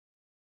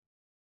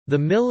The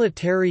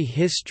military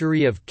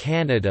history of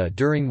Canada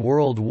during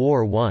World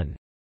War I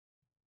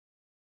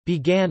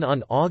began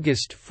on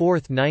August 4,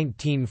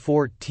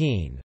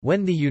 1914,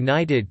 when the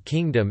United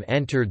Kingdom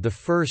entered the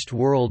First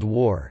World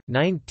War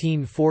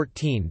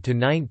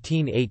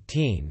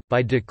 1914–1918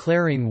 by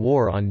declaring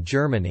war on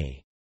Germany.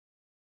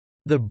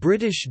 The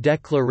British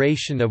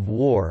declaration of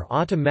war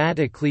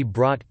automatically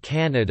brought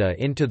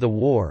Canada into the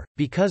war,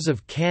 because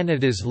of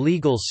Canada's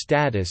legal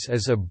status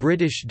as a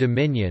British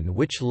Dominion,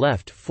 which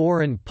left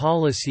foreign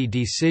policy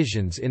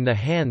decisions in the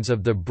hands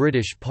of the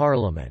British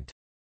Parliament.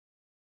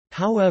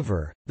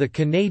 However, the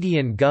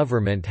Canadian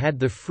government had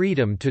the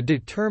freedom to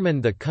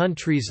determine the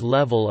country's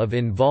level of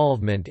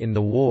involvement in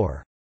the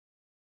war.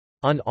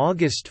 On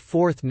August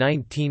 4,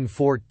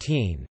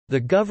 1914, the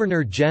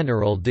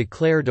Governor-General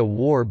declared a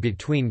war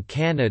between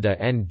Canada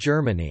and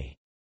Germany.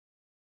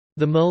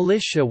 The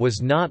militia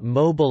was not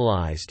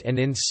mobilized and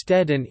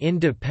instead an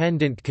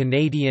independent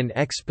Canadian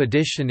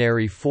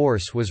Expeditionary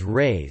Force was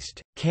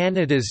raised.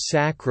 Canada's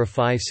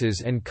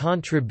sacrifices and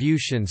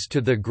contributions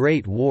to the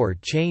Great War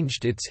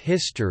changed its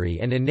history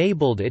and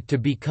enabled it to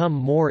become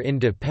more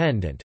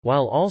independent,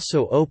 while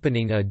also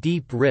opening a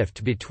deep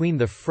rift between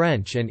the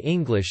French and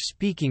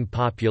English-speaking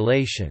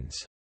populations.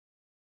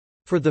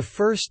 For the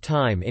first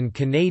time in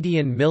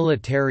Canadian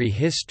military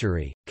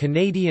history,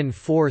 Canadian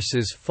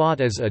forces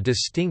fought as a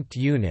distinct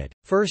unit,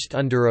 first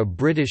under a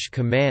British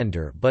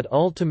commander but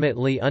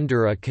ultimately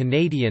under a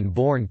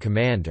Canadian-born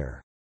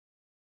commander.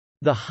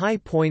 The high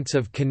points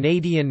of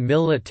Canadian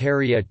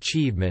military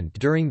achievement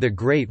during the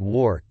Great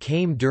War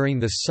came during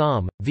the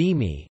Somme,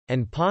 Vimy,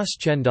 and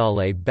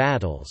Passchendaele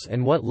battles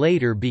and what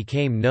later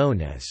became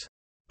known as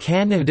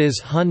Canada's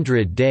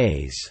 100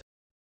 Days.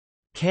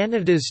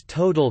 Canada's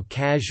total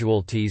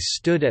casualties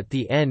stood at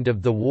the end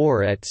of the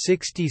war at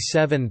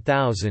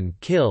 67,000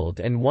 killed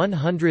and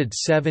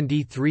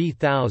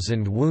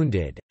 173,000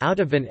 wounded,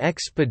 out of an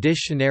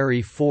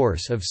expeditionary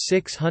force of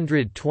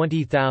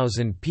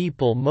 620,000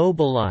 people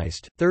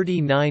mobilized.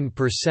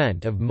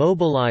 39% of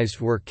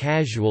mobilized were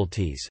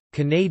casualties,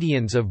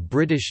 Canadians of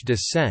British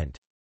descent.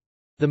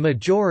 The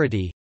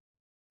majority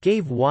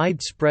gave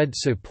widespread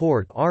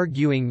support,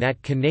 arguing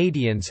that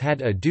Canadians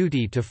had a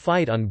duty to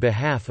fight on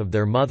behalf of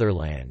their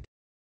motherland.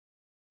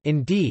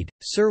 Indeed,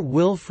 Sir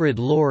Wilfrid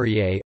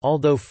Laurier,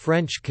 although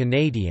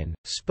French-Canadian,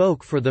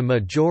 spoke for the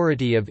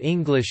majority of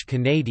English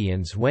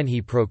Canadians when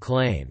he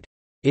proclaimed,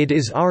 "It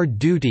is our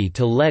duty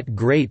to let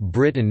Great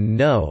Britain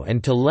know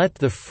and to let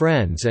the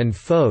friends and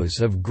foes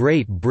of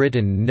Great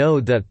Britain know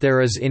that there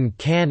is in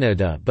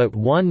Canada but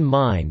one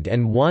mind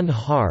and one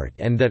heart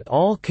and that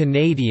all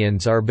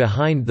Canadians are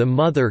behind the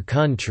mother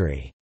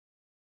country."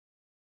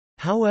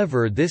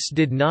 However, this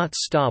did not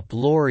stop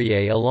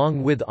Laurier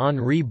along with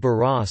Henri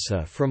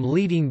Bourassa from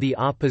leading the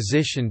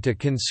opposition to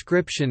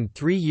conscription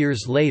 3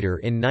 years later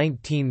in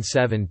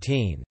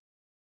 1917.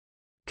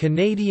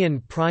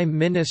 Canadian Prime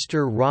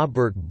Minister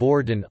Robert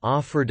Borden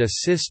offered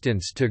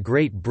assistance to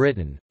Great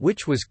Britain,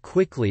 which was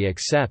quickly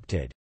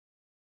accepted.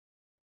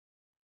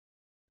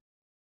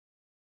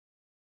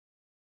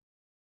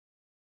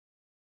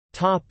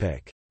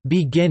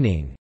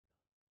 Beginning.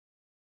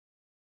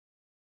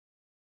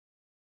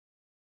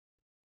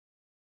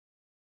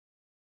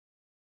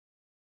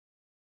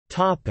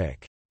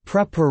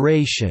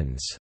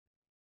 Preparations.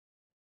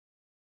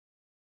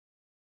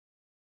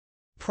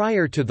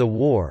 Prior to the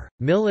war,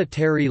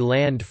 military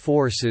land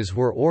forces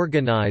were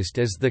organized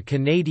as the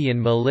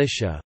Canadian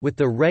Militia, with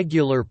the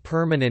regular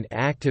permanent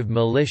active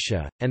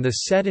militia, and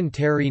the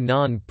sedentary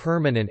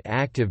non-permanent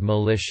active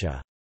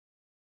militia.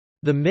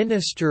 The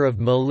Minister of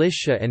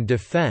Militia and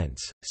Defence,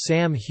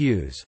 Sam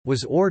Hughes,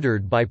 was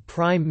ordered by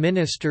Prime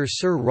Minister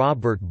Sir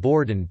Robert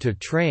Borden to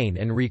train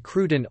and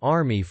recruit an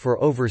army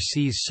for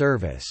overseas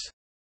service.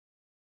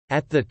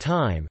 At the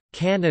time,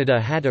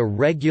 Canada had a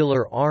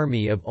regular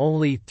army of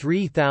only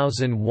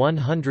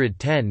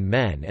 3,110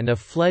 men and a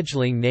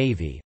fledgling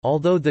navy,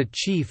 although the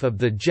Chief of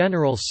the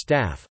General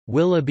Staff,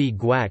 Willoughby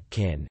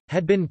Gratkin,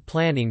 had been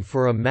planning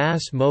for a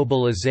mass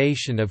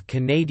mobilization of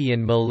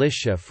Canadian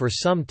militia for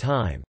some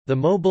time. The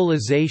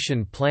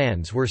mobilization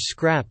plans were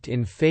scrapped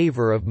in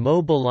favour of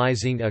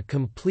mobilizing a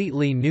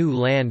completely new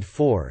land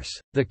force,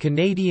 the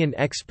Canadian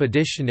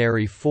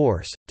Expeditionary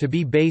Force, to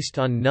be based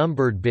on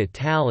numbered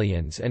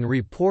battalions and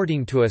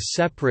reporting to a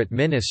separate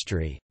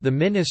ministry, the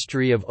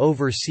Ministry of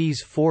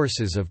Overseas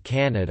Forces of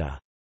Canada.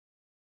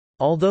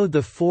 Although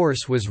the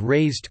force was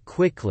raised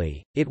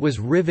quickly, it was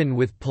riven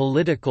with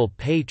political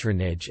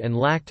patronage and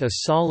lacked a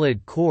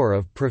solid core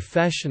of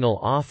professional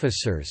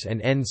officers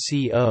and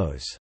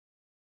NCOs.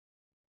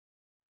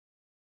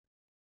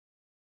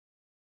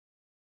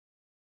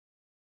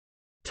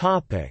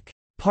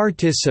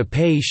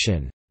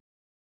 Participation.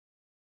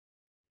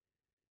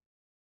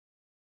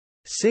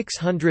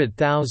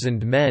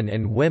 600,000 men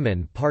and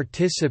women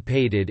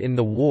participated in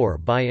the war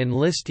by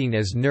enlisting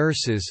as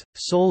nurses,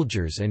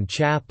 soldiers and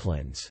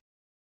chaplains.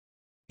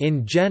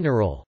 In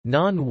general,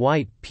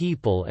 non-white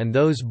people and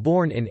those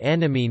born in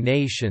enemy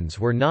nations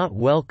were not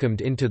welcomed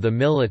into the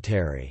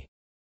military.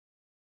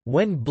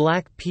 When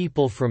black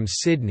people from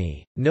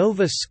Sydney,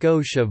 Nova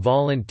Scotia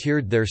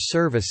volunteered their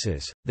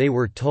services, they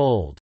were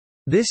told,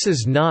 "This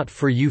is not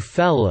for you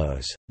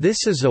fellows,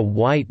 this is a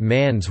white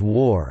man's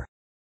war."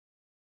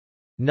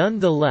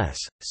 Nonetheless,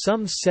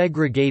 some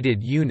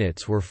segregated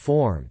units were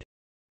formed.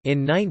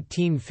 In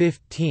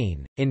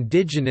 1915,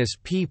 Indigenous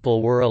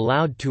people were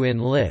allowed to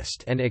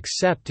enlist and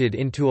accepted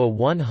into a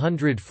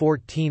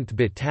 114th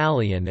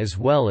Battalion as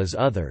well as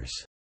others.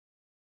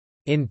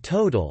 In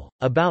total,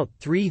 about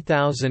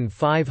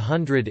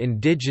 3,500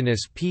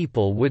 Indigenous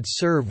people would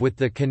serve with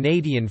the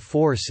Canadian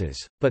Forces,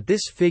 but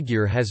this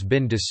figure has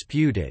been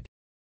disputed.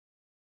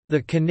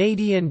 The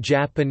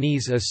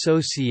Canadian-Japanese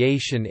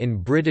Association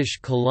in British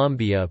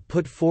Columbia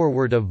put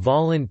forward a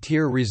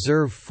volunteer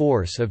reserve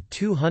force of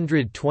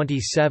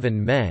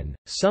 227 men,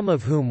 some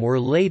of whom were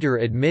later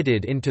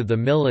admitted into the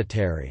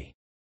military.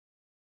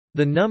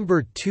 The No.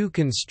 2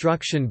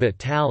 Construction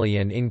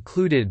Battalion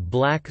included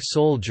black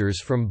soldiers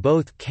from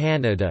both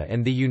Canada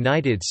and the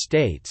United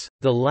States,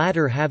 the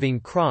latter having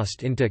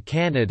crossed into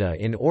Canada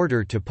in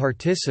order to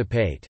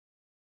participate.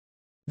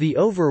 The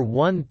over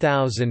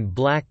 1,000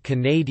 black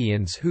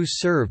Canadians who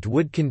served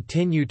would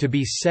continue to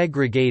be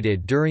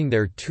segregated during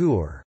their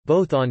tour,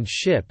 both on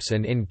ships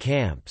and in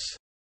camps.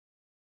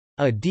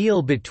 A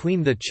deal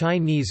between the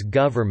Chinese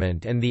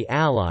government and the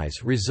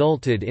Allies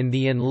resulted in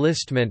the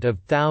enlistment of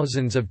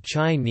thousands of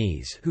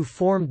Chinese who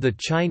formed the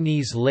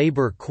Chinese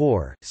Labour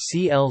Corps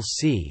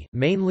 (CLC),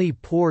 mainly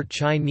poor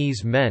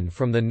Chinese men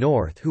from the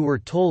north who were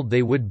told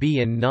they would be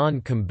in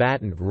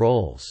non-combatant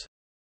roles.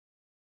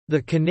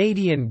 The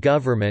Canadian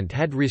government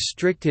had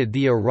restricted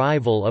the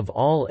arrival of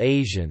all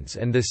Asians,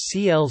 and the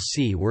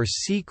CLC were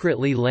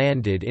secretly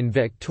landed in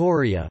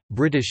Victoria,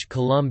 British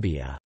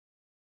Columbia.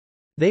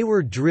 They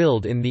were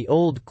drilled in the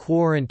old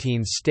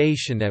quarantine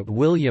station at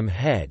William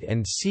Head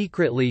and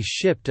secretly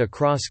shipped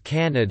across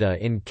Canada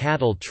in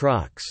cattle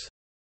trucks.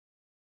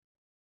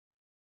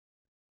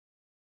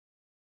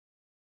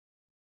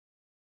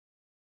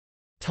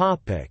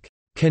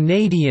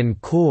 Canadian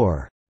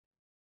Corps.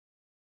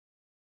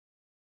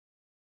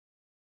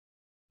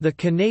 The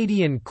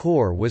Canadian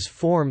Corps was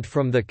formed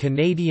from the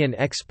Canadian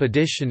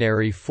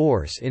Expeditionary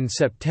Force in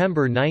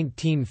September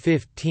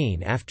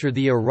 1915 after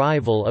the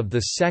arrival of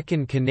the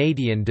 2nd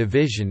Canadian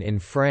Division in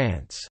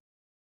France.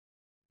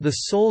 The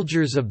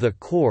soldiers of the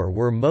Corps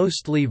were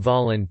mostly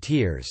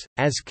volunteers,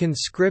 as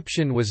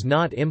conscription was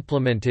not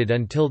implemented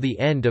until the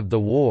end of the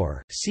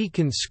war. See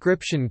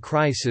Conscription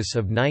Crisis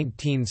of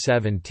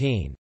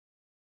 1917.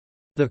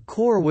 The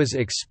Corps was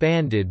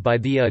expanded by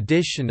the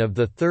addition of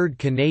the 3rd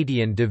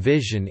Canadian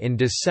Division in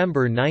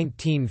December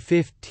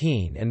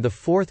 1915 and the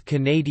 4th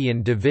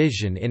Canadian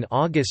Division in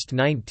August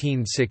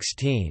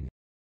 1916.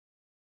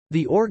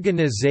 The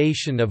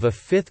organization of a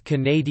 5th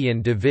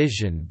Canadian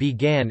Division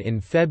began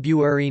in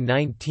February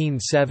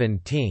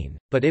 1917,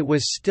 but it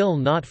was still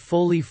not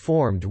fully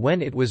formed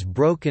when it was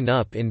broken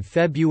up in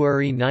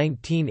February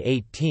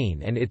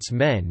 1918 and its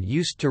men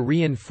used to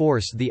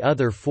reinforce the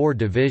other 4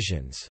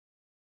 divisions.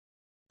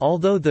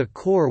 Although the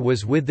Corps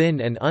was within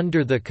and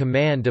under the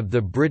command of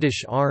the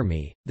British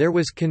Army, there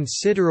was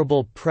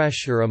considerable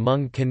pressure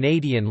among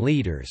Canadian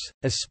leaders,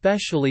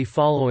 especially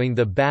following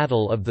the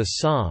Battle of the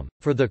Somme,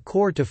 for the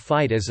Corps to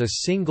fight as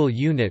a single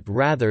unit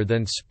rather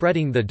than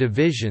spreading the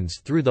divisions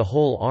through the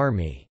whole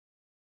army.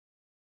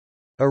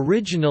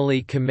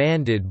 Originally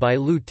commanded by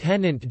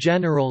Lieutenant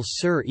General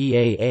Sir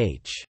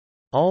E.A.H.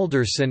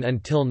 Alderson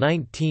until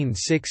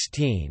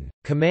 1916,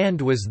 command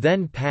was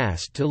then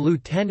passed to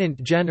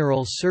Lieutenant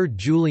General Sir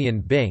Julian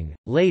Byng,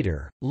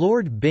 later,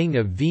 Lord Byng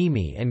of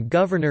Vimy and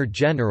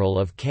Governor-General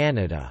of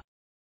Canada.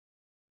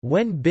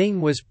 When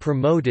Byng was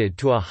promoted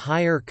to a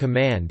higher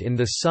command in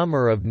the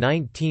summer of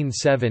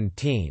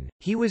 1917,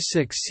 he was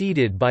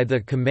succeeded by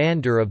the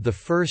commander of the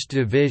 1st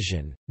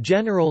Division,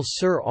 General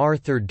Sir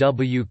Arthur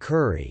W.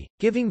 Currie,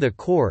 giving the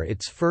Corps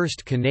its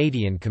first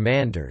Canadian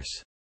commanders.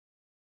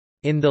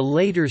 In the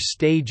later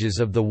stages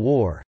of the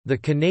war, the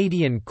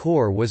Canadian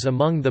Corps was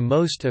among the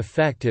most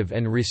effective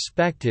and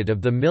respected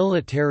of the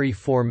military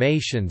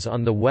formations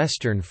on the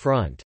Western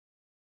Front.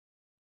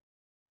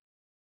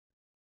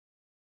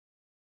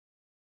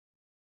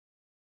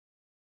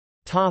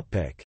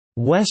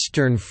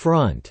 Western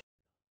Front.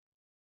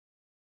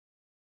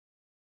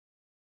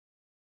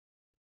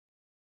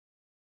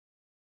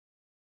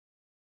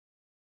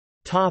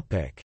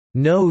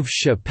 Neuve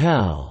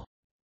Chapelle.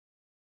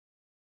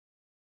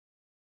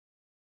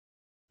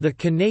 The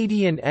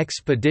Canadian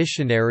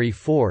Expeditionary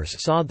Force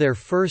saw their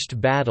first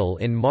battle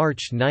in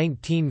March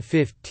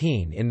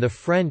 1915 in the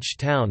French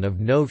town of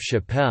Neuve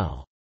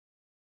Chapelle.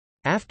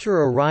 After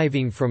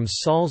arriving from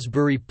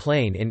Salisbury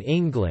Plain in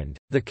England,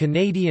 the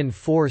Canadian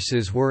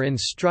forces were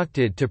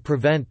instructed to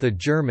prevent the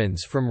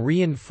Germans from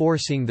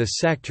reinforcing the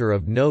sector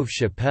of Neuve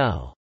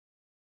Chapelle.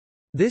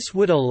 This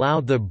would allow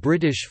the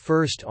British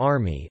First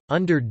Army,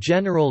 under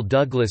General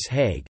Douglas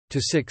Haig, to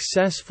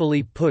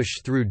successfully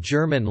push through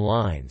German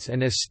lines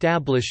and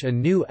establish a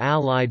new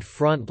Allied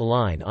front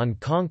line on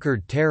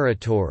conquered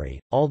territory.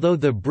 Although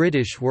the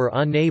British were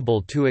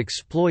unable to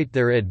exploit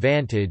their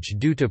advantage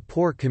due to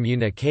poor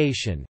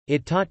communication,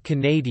 it taught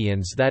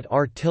Canadians that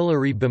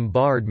artillery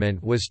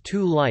bombardment was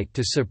too light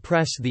to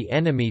suppress the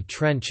enemy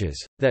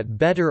trenches, that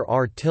better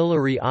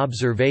artillery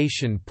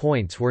observation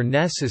points were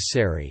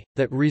necessary,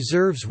 that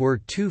reserves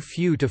were too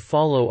few to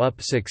follow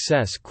up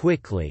success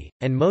quickly,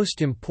 and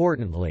most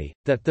importantly,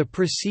 that the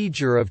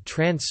procedure of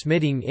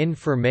transmitting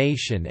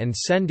information and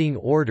sending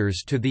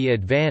orders to the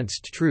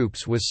advanced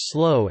troops was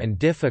slow and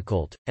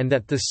difficult, and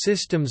that the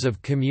systems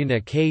of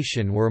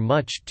communication were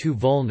much too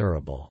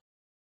vulnerable.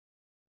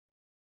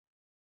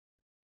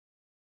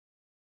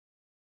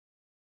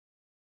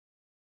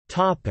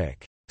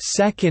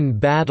 Second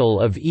Battle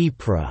of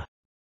Ypres.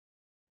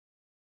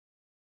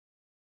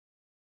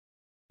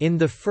 In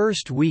the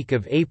first week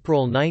of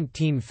April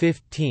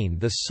 1915,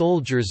 the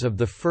soldiers of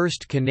the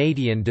 1st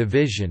Canadian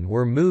Division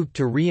were moved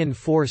to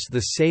reinforce the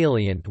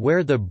salient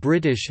where the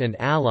British and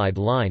Allied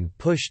line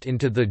pushed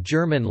into the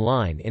German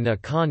line in a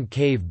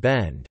concave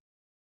bend.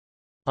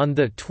 On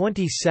the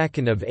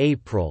 22nd of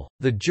April,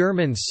 the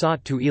Germans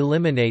sought to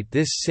eliminate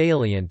this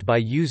salient by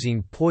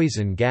using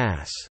poison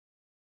gas.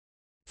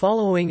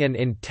 Following an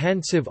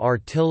intensive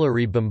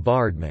artillery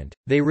bombardment,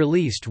 they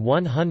released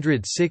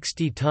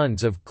 160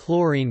 tons of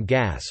chlorine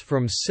gas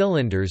from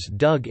cylinders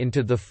dug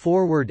into the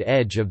forward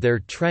edge of their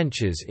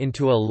trenches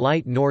into a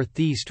light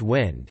northeast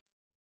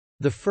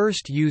wind—the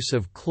first use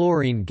of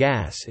chlorine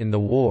gas in the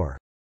war.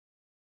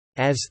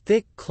 As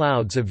thick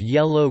clouds of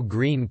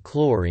yellow-green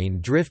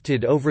chlorine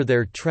drifted over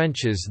their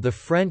trenches, the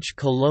French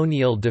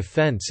colonial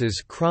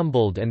defences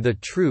crumbled and the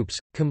troops,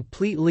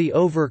 completely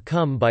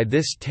overcome by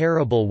this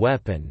terrible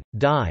weapon,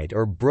 died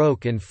or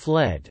broke and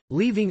fled,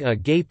 leaving a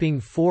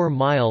gaping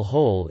 4-mile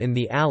hole in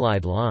the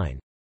Allied line.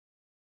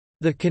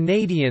 The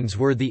Canadians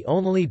were the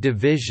only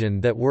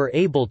division that were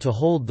able to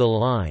hold the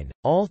line.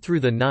 All through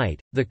the night,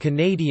 the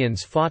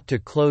Canadians fought to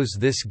close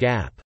this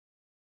gap.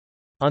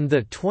 On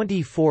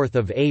 24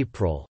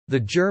 April, the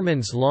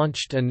Germans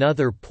launched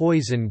another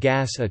poison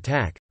gas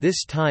attack,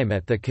 this time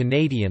at the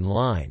Canadian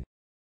line.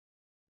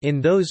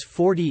 In those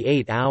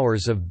 48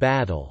 hours of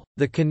battle,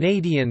 the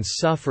Canadians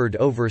suffered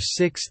over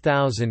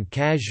 6,000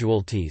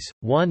 casualties,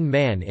 1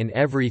 man in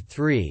every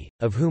 3,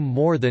 of whom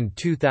more than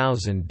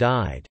 2,000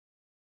 died.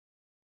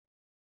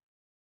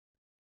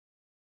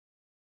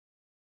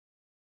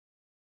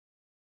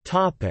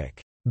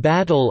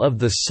 Battle of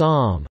the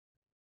Somme.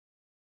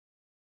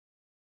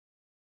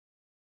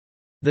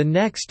 The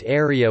next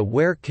area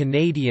where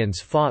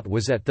Canadians fought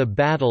was at the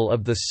Battle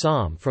of the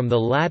Somme from the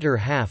latter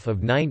half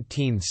of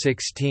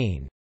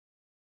 1916.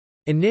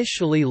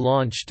 Initially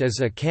launched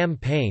as a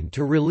campaign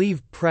to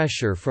relieve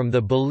pressure from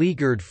the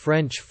beleaguered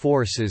French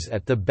forces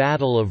at the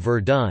Battle of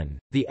Verdun,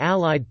 the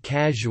Allied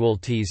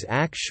casualties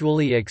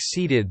actually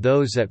exceeded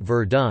those at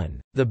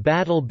Verdun. The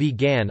battle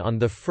began on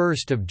 1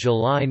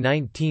 July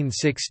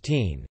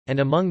 1916, and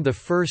among the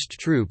first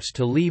troops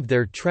to leave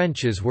their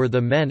trenches were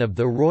the men of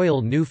the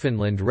Royal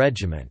Newfoundland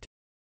Regiment.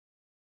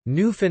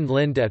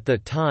 Newfoundland at the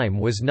time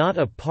was not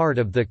a part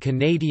of the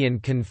Canadian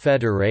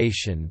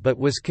Confederation but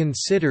was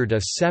considered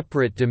a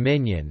separate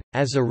dominion.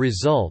 As a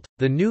result,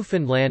 the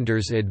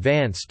Newfoundlanders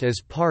advanced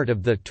as part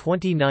of the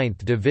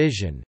 29th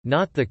Division,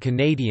 not the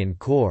Canadian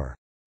Corps.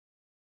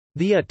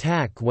 The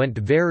attack went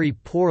very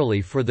poorly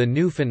for the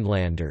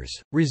Newfoundlanders,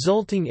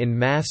 resulting in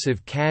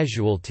massive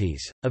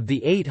casualties. Of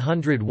the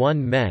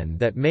 801 men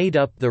that made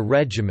up the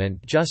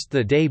regiment just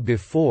the day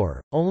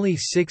before, only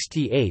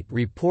 68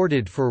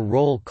 reported for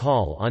roll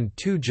call on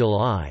 2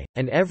 July,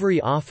 and every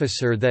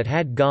officer that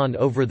had gone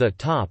over the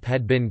top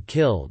had been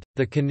killed.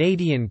 The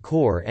Canadian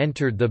Corps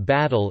entered the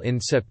battle in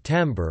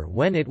September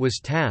when it was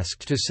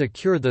tasked to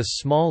secure the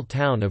small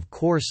town of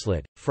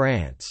Courcelette,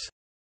 France.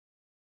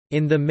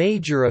 In the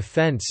major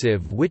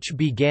offensive which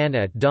began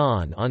at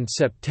dawn on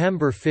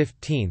September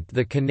 15,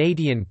 the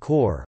Canadian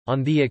Corps,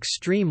 on the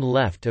extreme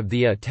left of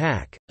the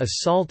attack,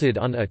 assaulted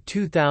on a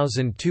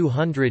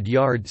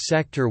 2,200-yard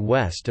sector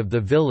west of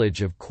the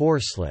village of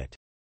Courcelette.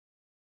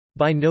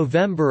 By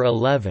November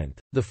 11,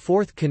 the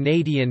 4th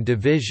Canadian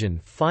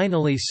Division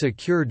finally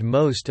secured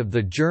most of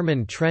the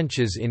German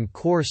trenches in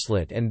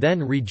Courcelette and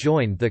then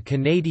rejoined the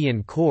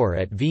Canadian Corps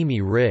at Vimy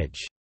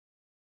Ridge.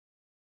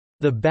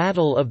 The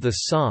Battle of the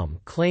Somme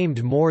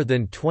claimed more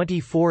than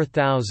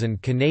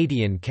 24,000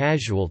 Canadian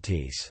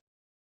casualties.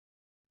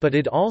 But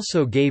it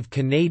also gave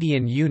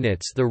Canadian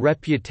units the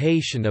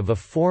reputation of a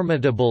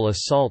formidable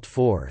assault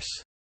force.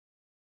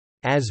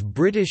 As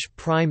British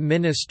Prime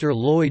Minister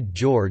Lloyd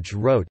George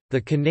wrote,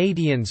 the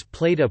Canadians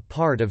played a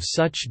part of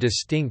such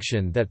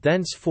distinction that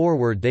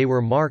thenceforward they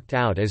were marked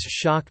out as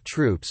shock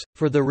troops.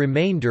 For the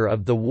remainder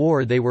of the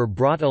war they were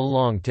brought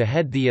along to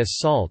head the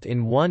assault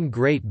in one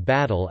great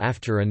battle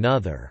after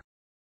another.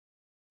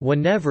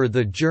 Whenever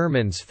the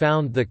Germans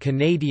found the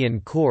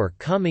Canadian Corps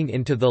coming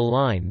into the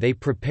line they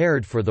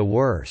prepared for the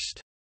worst.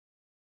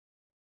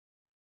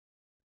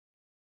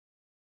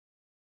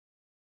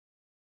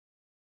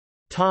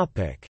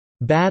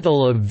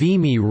 Battle of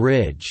Vimy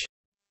Ridge.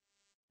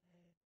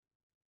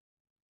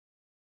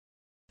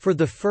 For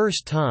the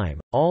first time,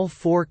 all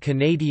 4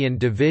 Canadian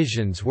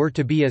divisions were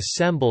to be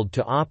assembled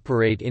to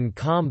operate in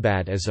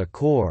combat as a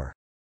corps.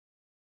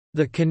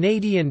 The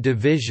Canadian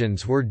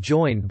divisions were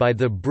joined by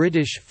the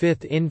British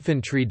 5th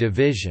Infantry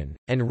Division,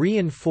 and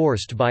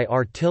reinforced by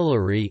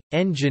artillery,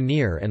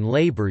 engineer and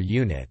labour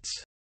units.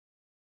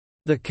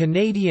 The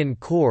Canadian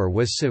Corps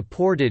was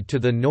supported to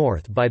the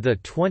north by the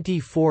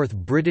 24th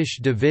British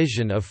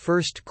Division of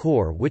 1st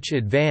Corps, which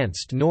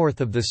advanced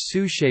north of the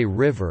Souchez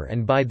River,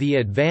 and by the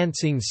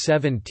advancing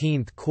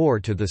 17th Corps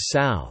to the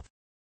south.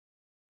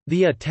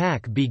 The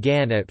attack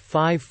began at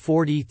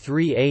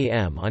 5:43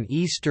 am on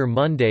Easter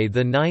Monday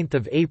 9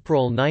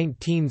 April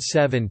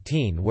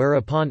 1917,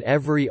 whereupon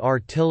every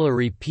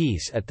artillery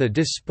piece at the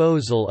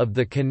disposal of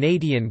the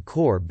Canadian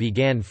Corps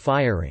began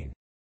firing.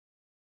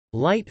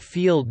 Light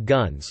field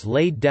guns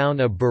laid down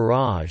a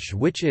barrage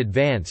which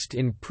advanced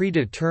in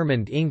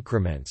predetermined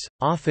increments,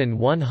 often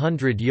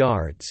 100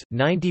 yards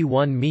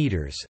 (91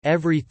 meters)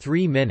 every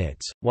 3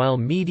 minutes, while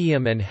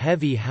medium and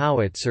heavy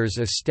howitzers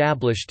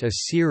established a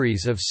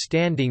series of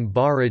standing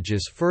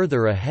barrages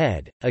further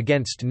ahead,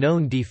 against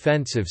known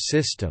defensive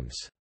systems.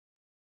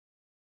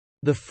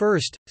 The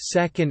 1st,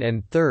 2nd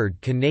and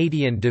 3rd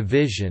Canadian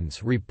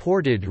Divisions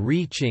reported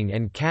reaching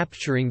and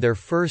capturing their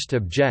first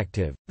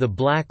objective, the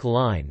Black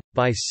Line,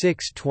 by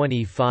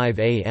 6:25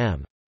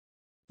 am.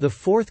 The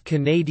 4th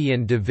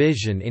Canadian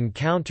Division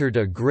encountered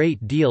a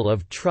great deal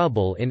of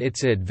trouble in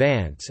its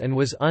advance and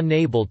was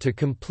unable to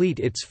complete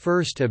its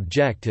first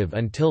objective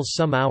until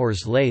some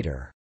hours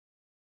later.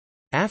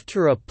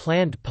 After a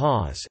planned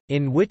pause,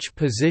 in which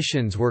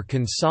positions were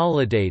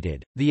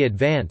consolidated, the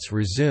advance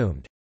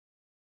resumed.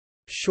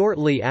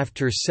 Shortly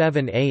after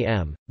 7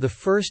 am, the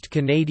 1st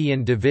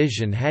Canadian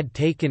Division had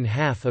taken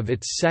half of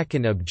its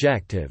second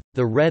objective,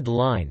 the Red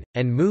Line,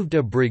 and moved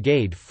a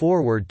brigade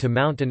forward to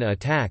mount an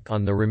attack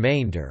on the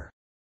remainder.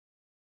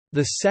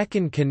 The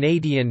 2nd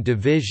Canadian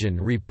Division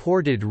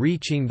reported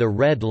reaching the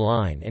Red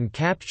Line and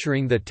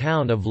capturing the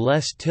town of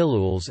Les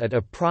Tilleuls at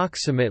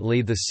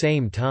approximately the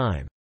same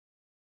time.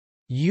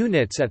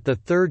 Units at the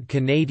 3rd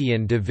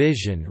Canadian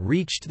Division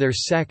reached their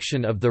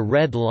section of the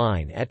Red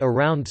Line at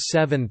around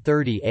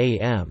 7:30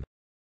 am.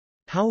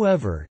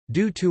 However,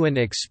 due to an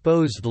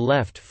exposed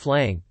left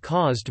flank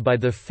caused by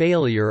the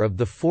failure of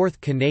the 4th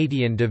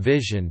Canadian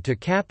Division to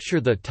capture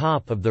the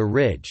top of the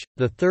ridge,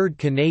 the 3rd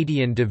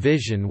Canadian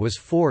Division was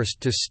forced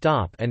to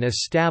stop and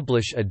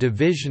establish a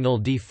divisional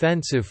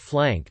defensive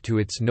flank to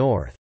its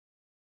north.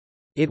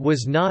 It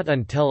was not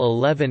until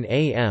 11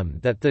 am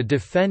that the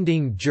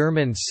defending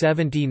German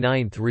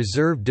 79th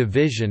Reserve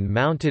Division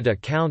mounted a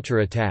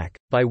counterattack,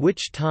 by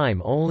which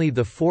time only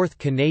the 4th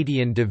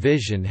Canadian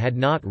Division had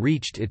not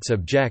reached its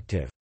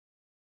objective.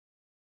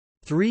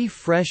 3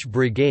 fresh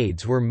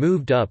brigades were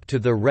moved up to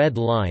the Red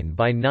Line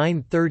by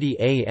 9:30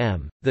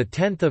 am,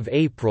 10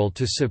 April,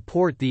 to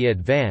support the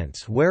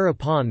advance,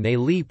 whereupon they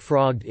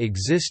leapfrogged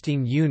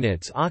existing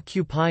units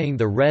occupying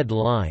the Red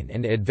Line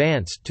and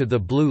advanced to the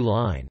Blue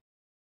Line.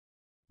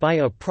 By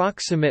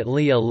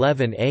approximately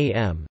 11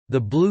 am,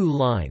 the Blue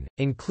Line,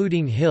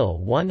 including Hill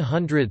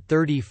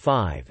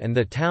 135 and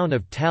the town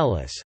of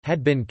Tellus,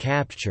 had been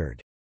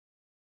captured.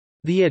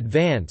 The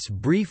advance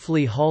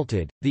briefly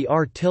halted, the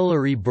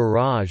artillery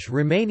barrage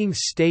remaining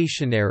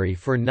stationary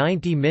for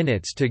 90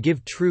 minutes to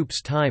give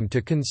troops time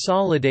to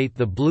consolidate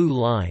the Blue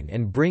Line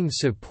and bring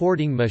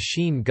supporting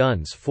machine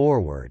guns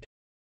forward.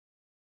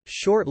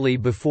 Shortly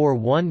before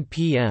 1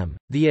 p.m.,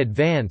 the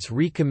advance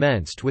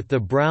recommenced with the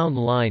Brown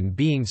Line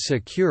being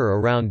secure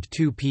around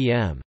 2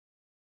 p.m.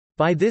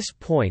 By this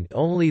point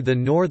only the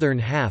northern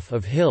half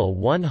of Hill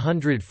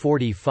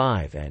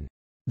 145 and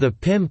the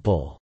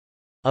Pimple,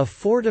 a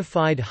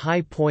fortified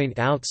high point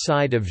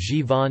outside of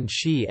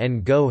Givenchy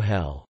and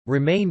Gohel,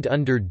 remained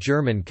under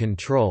German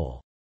control.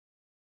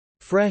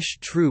 Fresh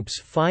troops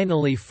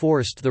finally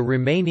forced the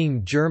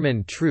remaining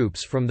German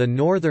troops from the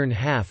northern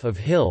half of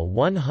Hill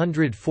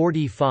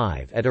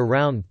 145 at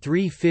around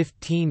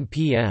 3:15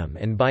 p.m.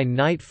 and by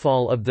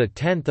nightfall of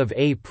 10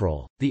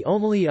 April, the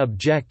only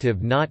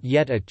objective not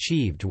yet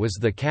achieved was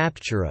the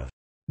capture of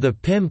the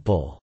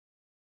Pimple.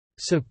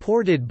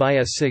 Supported by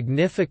a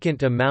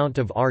significant amount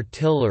of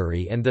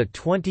artillery and the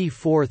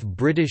 24th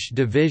British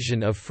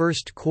Division of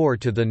 1st Corps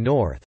to the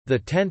north, the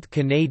 10th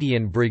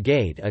Canadian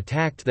Brigade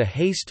attacked the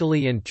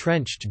hastily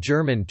entrenched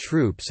German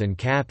troops and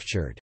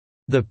captured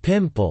the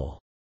Pimple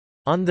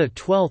on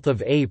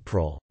 12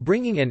 April,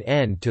 bringing an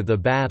end to the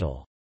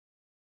battle.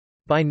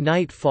 By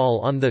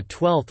nightfall on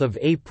 12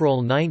 April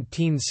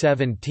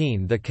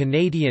 1917, the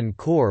Canadian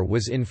Corps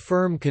was in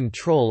firm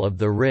control of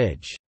the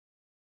ridge.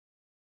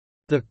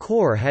 The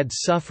Corps had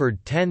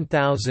suffered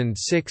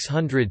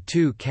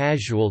 10,602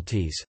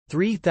 casualties,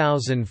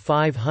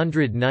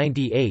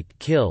 3,598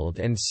 killed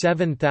and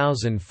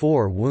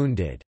 7,004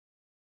 wounded.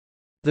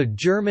 The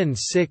German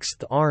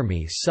Sixth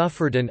Army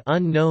suffered an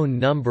unknown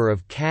number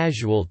of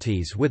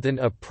casualties, with an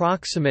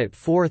approximate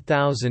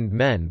 4,000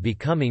 men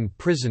becoming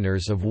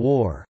prisoners of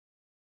war.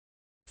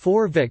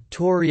 4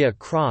 Victoria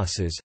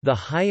Crosses, the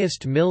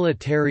highest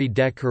military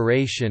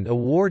decoration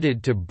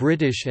awarded to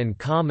British and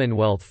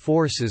Commonwealth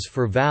forces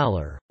for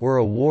valour, were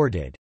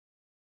awarded.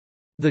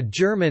 The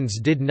Germans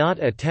did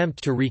not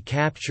attempt to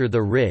recapture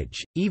the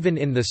ridge, even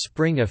in the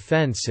spring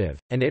offensive,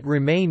 and it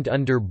remained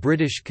under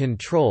British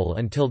control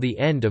until the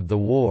end of the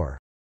war.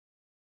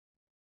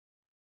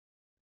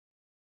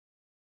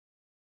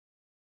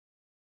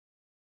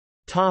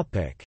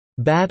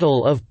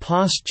 Battle of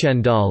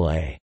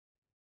Passchendaele.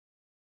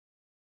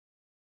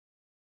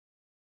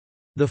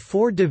 The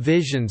 4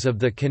 divisions of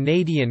the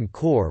Canadian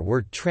Corps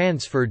were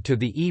transferred to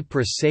the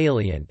Ypres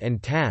salient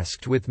and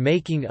tasked with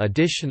making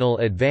additional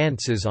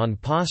advances on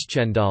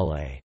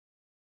Passchendaele.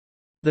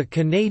 The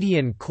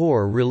Canadian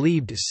Corps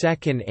relieved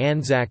 2nd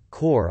Anzac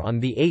Corps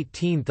on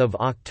 18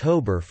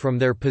 October from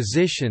their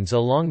positions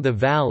along the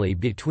valley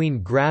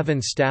between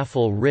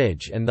Gravenstaffel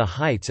Ridge and the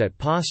heights at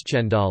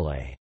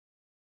Passchendaele.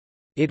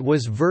 It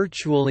was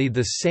virtually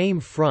the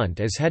same front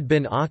as had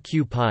been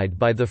occupied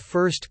by the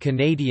 1st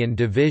Canadian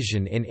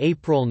Division in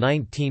April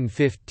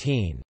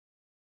 1915.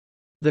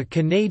 The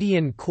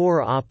Canadian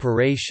Corps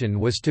operation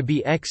was to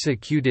be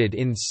executed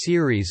in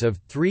series of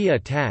 3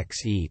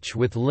 attacks each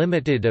with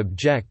limited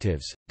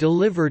objectives,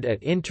 delivered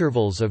at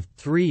intervals of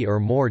 3 or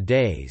more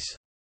days.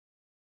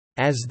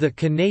 As the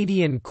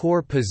Canadian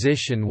Corps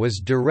position was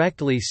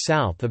directly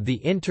south of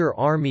the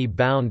inter-army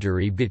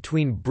boundary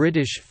between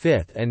British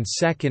 5th and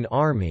 2nd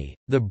Army,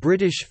 the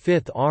British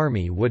 5th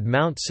Army would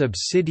mount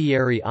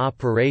subsidiary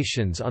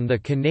operations on the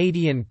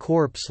Canadian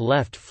Corps'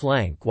 left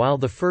flank while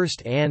the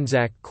 1st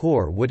Anzac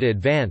Corps would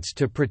advance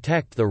to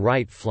protect the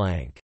right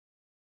flank.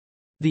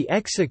 The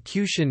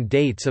execution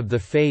dates of the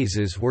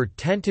phases were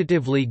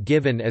tentatively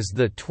given as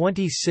the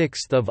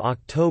 26th of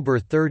October,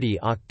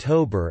 30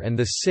 October and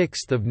the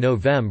 6th of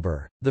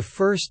November. The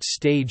first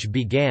stage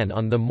began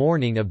on the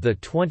morning of the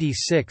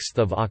 26th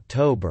of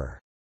October.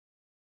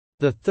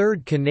 The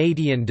 3rd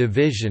Canadian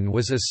Division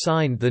was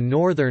assigned the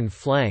northern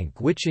flank,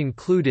 which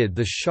included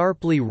the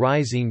sharply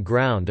rising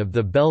ground of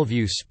the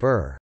Bellevue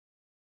Spur.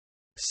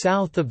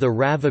 South of the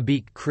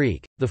Ravabeek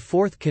Creek, the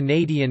 4th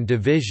Canadian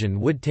Division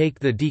would take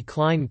the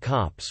Decline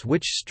Copse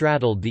which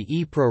straddled the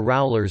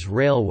Ypres-Roulers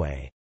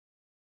Railway.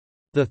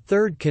 The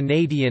 3rd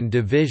Canadian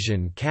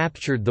Division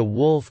captured the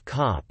Wolfe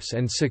Copse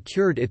and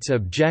secured its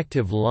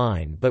objective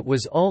line but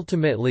was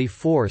ultimately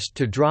forced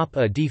to drop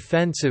a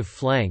defensive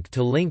flank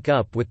to link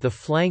up with the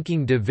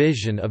flanking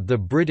division of the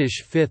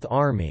British Fifth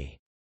Army.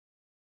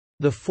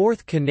 The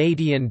 4th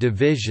Canadian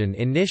Division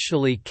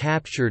initially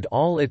captured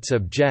all its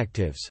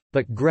objectives,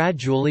 but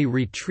gradually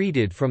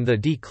retreated from the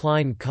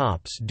Decline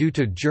Copse due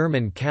to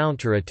German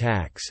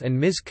counterattacks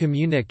and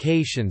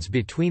miscommunications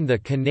between the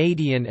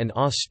Canadian and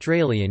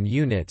Australian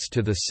units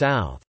to the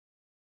south.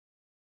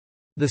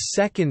 The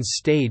second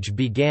stage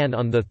began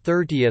on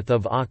 30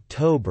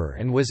 October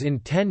and was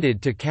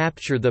intended to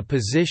capture the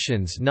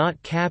positions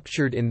not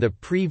captured in the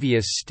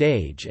previous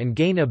stage and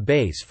gain a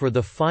base for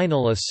the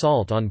final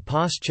assault on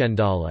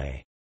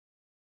Passchendaele.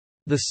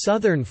 The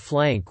southern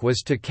flank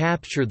was to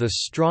capture the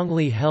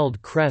strongly held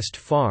Crest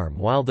Farm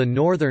while the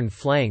northern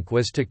flank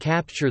was to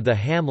capture the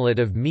hamlet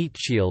of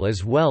Meatshiel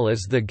as well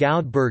as the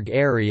Goudberg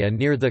area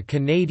near the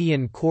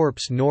Canadian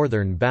Corps'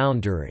 northern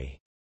boundary.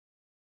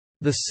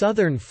 The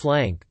southern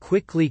flank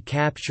quickly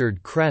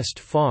captured Crest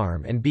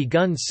Farm and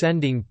begun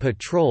sending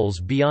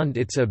patrols beyond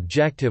its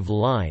objective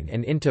line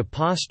and into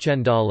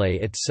Passchendaele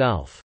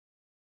itself.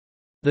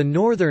 The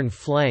northern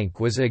flank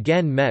was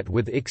again met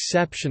with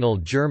exceptional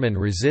German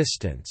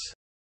resistance.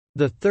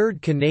 The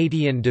 3rd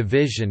Canadian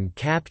Division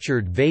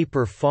captured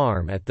Vapor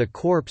Farm at the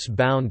Corps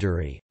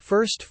boundary,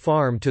 First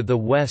Farm to the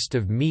west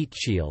of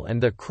Meatshiel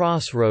and the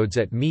crossroads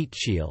at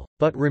Meatshiel,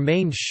 but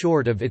remained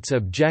short of its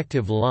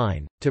objective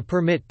line. To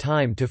permit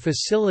time to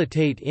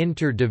facilitate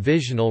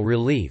inter-divisional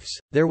reliefs,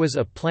 there was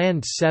a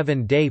planned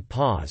 7-day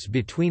pause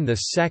between the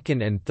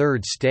second and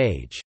third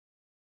stage.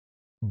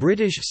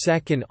 British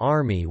Second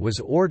Army was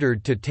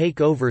ordered to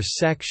take over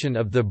section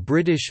of the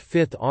British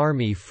Fifth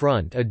Army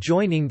front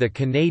adjoining the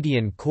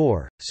Canadian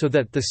Corps, so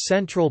that the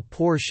central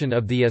portion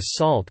of the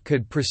assault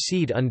could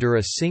proceed under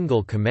a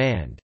single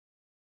command.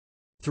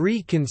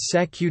 3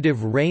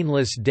 consecutive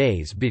rainless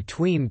days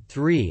between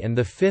 3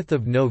 and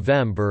 5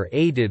 November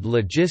aided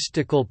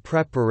logistical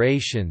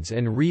preparations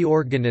and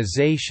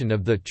reorganization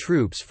of the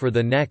troops for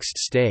the next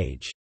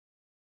stage.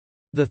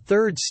 The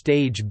third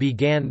stage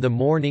began the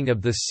morning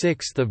of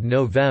 6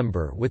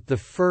 November with the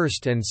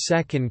 1st and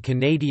 2nd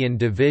Canadian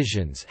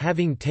Divisions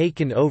having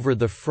taken over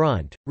the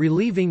front,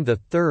 relieving the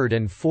 3rd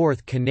and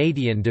 4th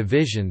Canadian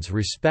Divisions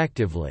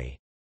respectively.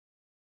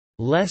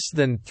 Less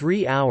than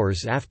 3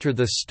 hours after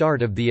the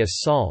start of the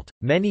assault,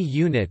 many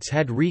units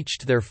had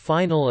reached their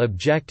final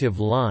objective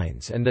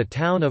lines and the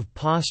town of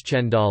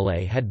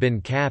Passchendaele had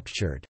been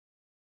captured.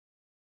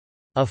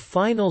 A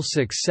final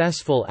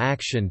successful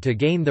action to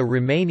gain the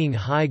remaining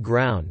high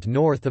ground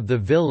north of the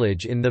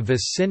village in the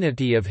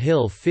vicinity of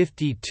Hill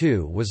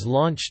 52 was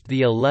launched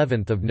the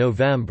 11th of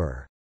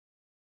November.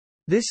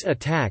 This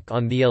attack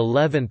on the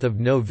 11th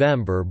of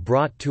November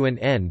brought to an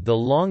end the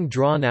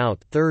long-drawn-out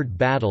Third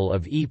Battle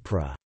of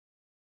Ypres.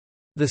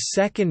 The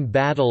Second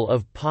Battle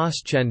of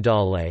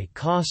Passchendaele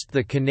cost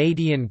the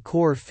Canadian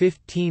Corps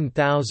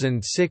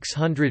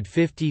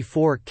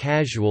 15,654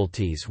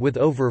 casualties with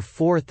over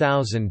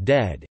 4,000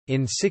 dead,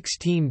 in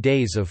 16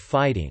 days of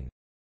fighting.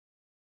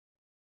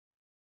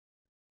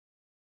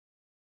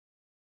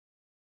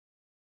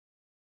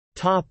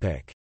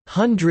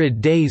 Hundred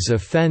Days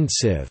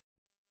Offensive.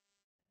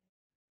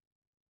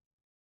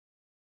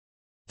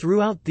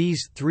 Throughout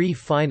these 3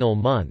 final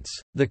months,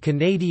 the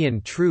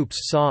Canadian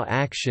troops saw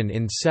action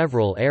in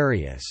several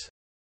areas.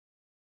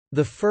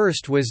 The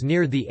first was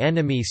near the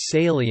enemy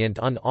salient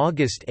on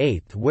August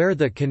 8 where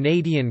the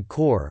Canadian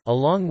Corps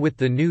along with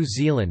the New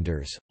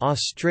Zealanders,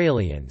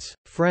 Australians,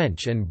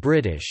 French and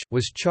British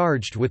was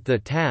charged with the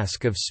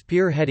task of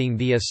spearheading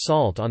the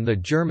assault on the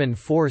German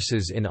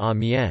forces in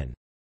Amiens.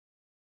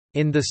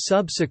 In the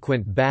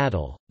subsequent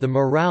battle, the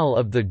morale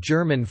of the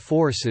German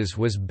forces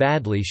was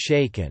badly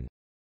shaken.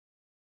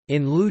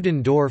 In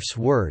Ludendorff's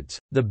words,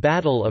 the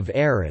Battle of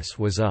Ypres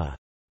was a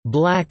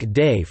 «black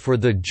day for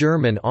the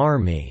German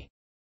army».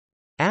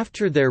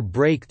 After their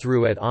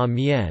breakthrough at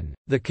Amiens,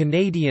 the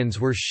Canadians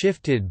were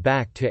shifted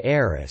back to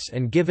Ypres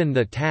and given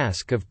the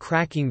task of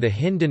cracking the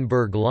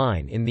Hindenburg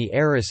Line in the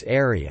Ypres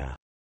area.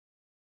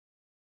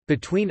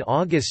 Between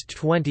August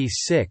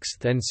 26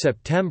 and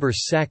September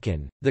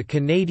 2, the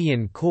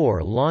Canadian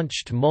Corps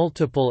launched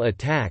multiple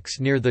attacks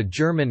near the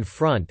German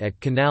front at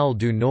Canal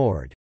du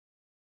Nord.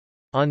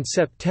 On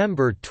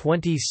September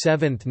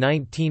 27,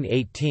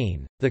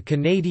 1918, the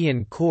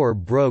Canadian Corps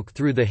broke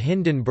through the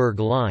Hindenburg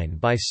Line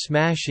by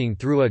smashing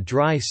through a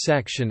dry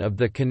section of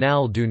the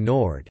Canal du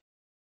Nord.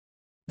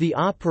 The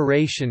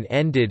operation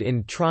ended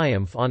in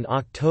triumph on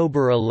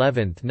October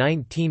 11,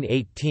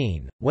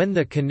 1918, when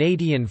the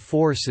Canadian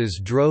forces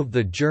drove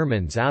the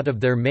Germans out of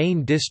their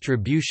main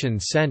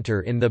distribution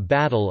centre in the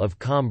Battle of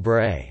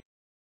Cambrai.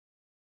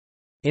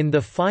 In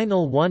the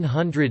final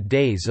 100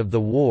 days of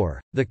the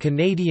war, the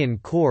Canadian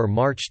Corps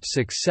marched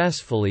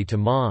successfully to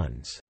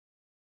Mons.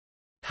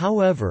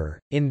 However,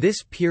 in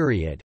this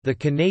period, the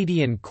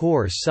Canadian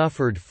Corps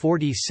suffered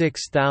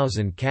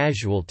 46,000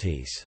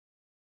 casualties.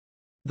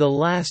 The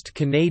last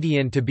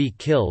Canadian to be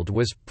killed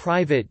was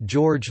Private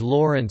George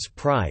Lawrence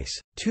Price,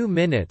 2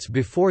 minutes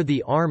before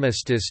the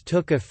armistice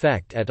took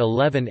effect at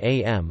 11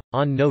 a.m.,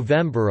 on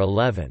November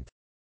 11.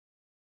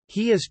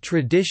 He is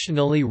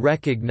traditionally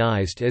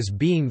recognized as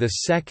being the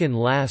second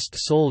last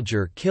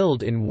soldier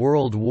killed in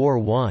World War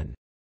I.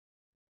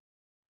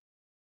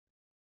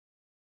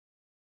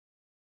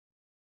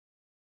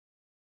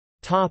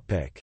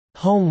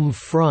 Home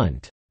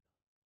front.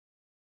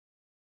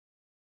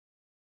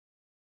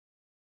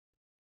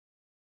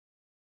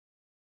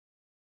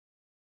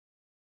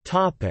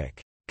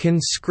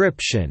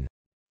 Conscription.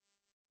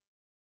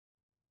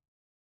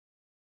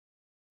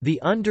 The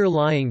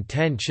underlying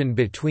tension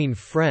between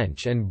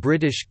French and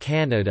British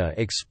Canada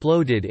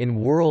exploded in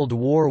World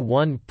War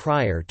I.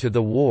 Prior to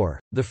the war,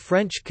 the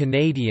French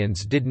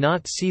Canadians did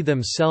not see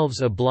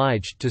themselves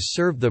obliged to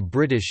serve the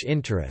British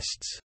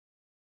interests.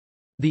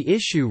 The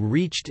issue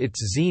reached its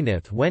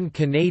zenith when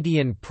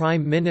Canadian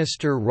Prime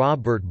Minister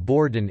Robert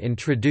Borden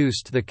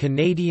introduced the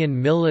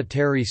Canadian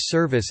Military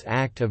Service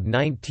Act of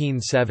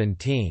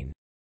 1917.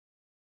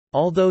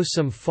 Although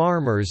some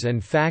farmers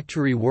and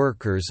factory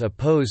workers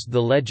opposed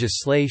the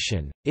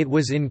legislation, it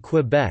was in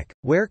Quebec,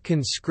 where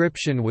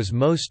conscription was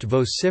most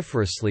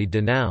vociferously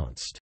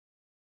denounced.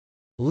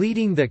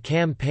 Leading the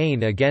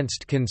campaign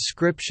against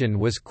conscription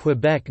was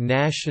Quebec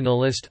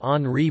nationalist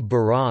Henri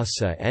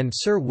Bourassa and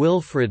Sir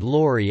Wilfrid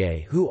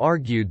Laurier, who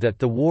argued that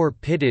the war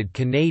pitted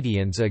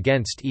Canadians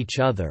against each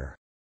other.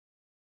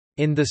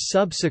 In the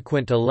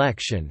subsequent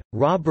election,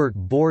 Robert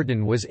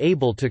Borden was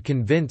able to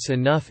convince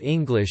enough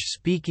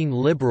English-speaking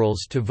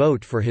Liberals to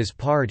vote for his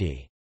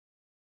party.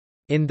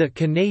 In the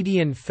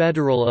Canadian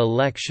federal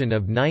election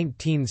of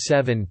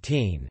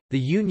 1917, the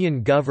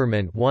Union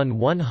government won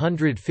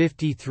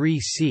 153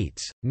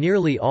 seats,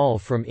 nearly all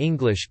from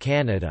English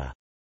Canada.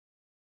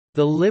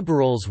 The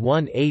Liberals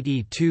won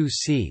 82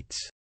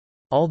 seats.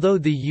 Although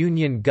the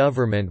Union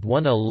government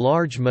won a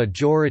large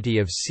majority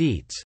of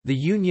seats, the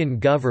Union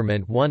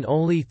government won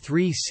only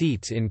 3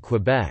 seats in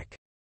Quebec.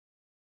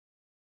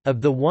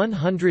 Of the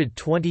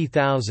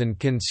 120,000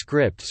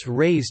 conscripts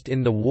raised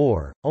in the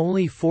war,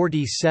 only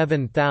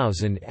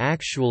 47,000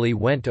 actually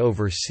went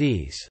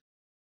overseas.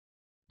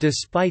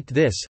 Despite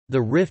this,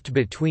 the rift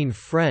between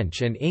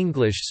French and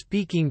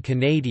English-speaking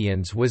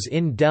Canadians was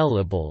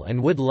indelible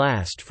and would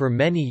last for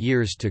many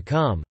years to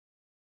come.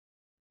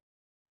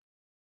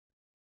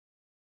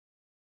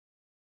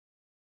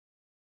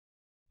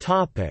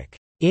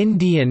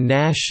 Indian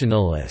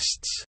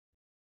nationalists.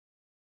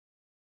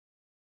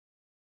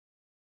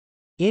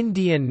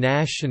 Indian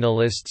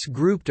nationalists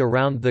grouped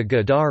around the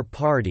Ghadar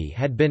Party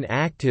had been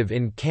active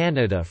in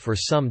Canada for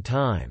some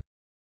time.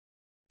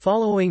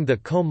 Following the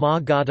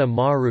Komagata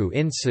Maru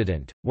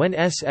incident, when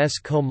SS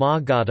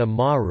Komagata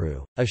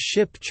Maru, a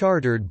ship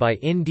chartered by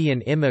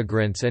Indian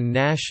immigrants and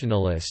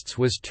nationalists,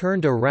 was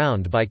turned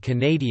around by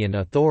Canadian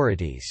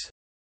authorities.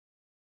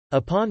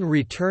 Upon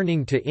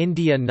returning to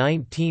India,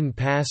 19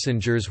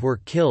 passengers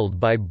were killed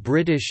by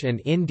British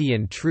and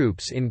Indian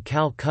troops in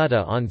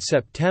Calcutta on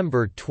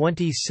September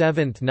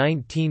 27,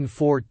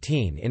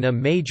 1914 in a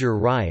major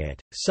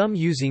riot, some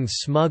using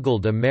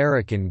smuggled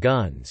American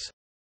guns.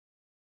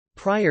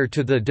 Prior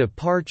to the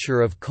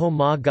departure of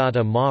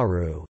Komagata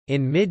Maru,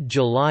 in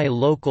mid-July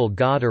local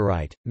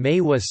Ghadarite,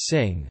 Mewa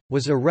Singh,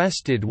 was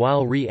arrested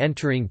while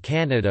re-entering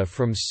Canada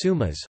from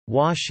Sumas,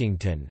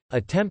 Washington,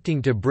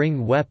 attempting to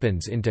bring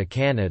weapons into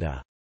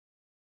Canada.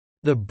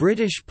 The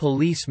British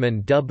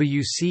policeman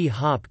W. C.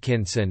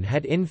 Hopkinson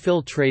had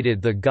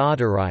infiltrated the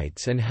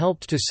Ghadarites and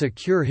helped to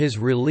secure his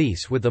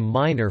release with a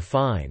minor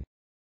fine.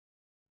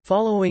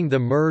 Following the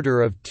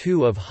murder of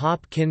two of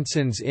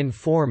Hopkinson's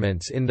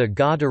informants in the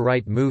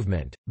Ghadarite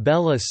movement,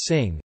 Bella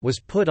Singh,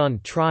 was put on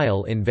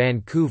trial in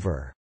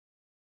Vancouver.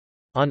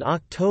 On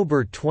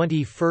October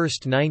 21,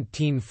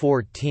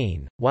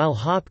 1914, while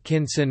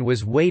Hopkinson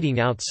was waiting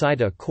outside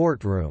a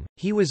courtroom,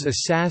 he was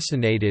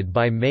assassinated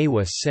by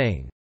Mewa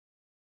Singh.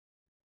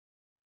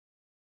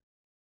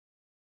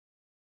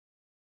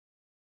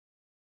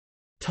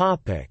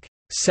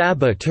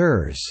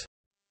 Saboteurs.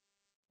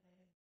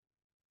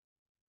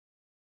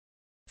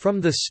 From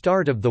the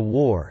start of the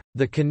war,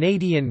 the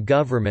Canadian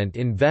government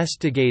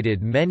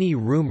investigated many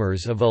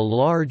rumours of a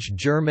large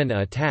German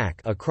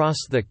attack across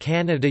the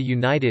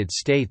Canada-United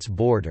States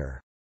border.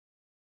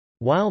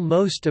 While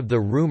most of the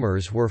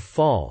rumours were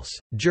false,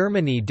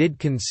 Germany did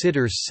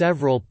consider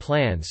several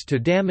plans to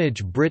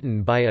damage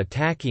Britain by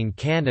attacking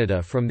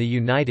Canada from the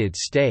United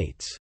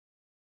States.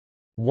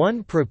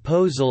 One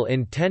proposal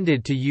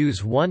intended to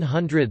use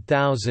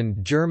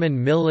 100,000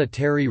 German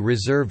military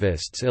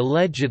reservists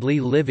allegedly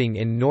living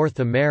in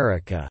North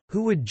America,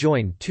 who would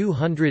join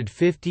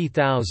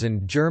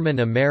 250,000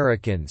 German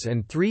Americans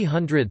and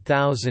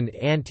 300,000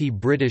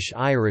 anti-British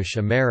Irish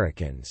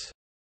Americans.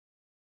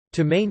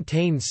 To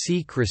maintain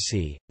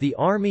secrecy, the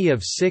army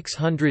of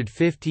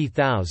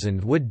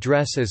 650,000 would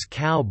dress as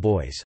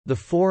cowboys. The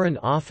Foreign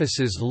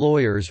Office's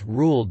lawyers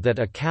ruled that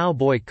a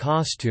cowboy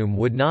costume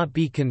would not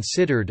be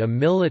considered a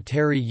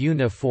military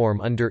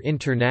uniform under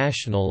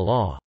international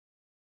law.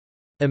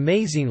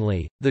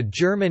 Amazingly, the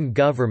German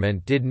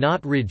government did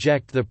not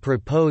reject the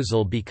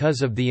proposal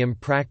because of the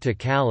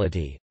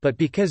impracticality, but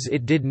because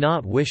it did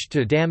not wish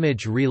to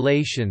damage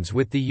relations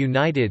with the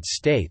United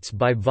States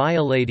by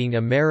violating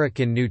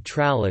American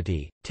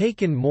neutrality.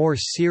 Taken more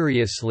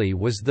seriously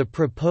was the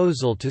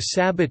proposal to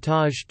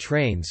sabotage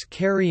trains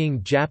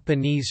carrying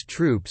Japanese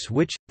troops,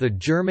 which, the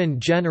German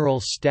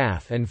General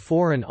Staff and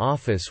Foreign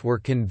Office were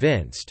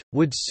convinced,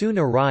 would soon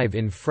arrive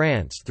in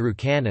France through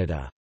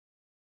Canada.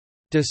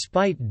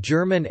 Despite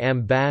German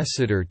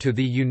ambassador to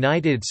the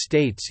United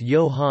States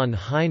Johann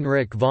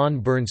Heinrich von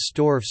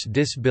Bernstorff's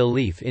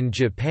disbelief in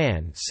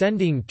Japan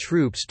sending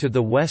troops to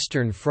the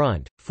Western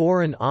Front,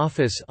 Foreign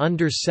Office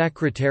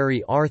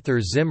Under-Secretary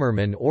Arthur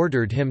Zimmermann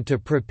ordered him to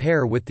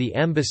prepare with the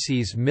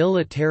embassy's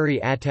military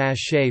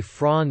attaché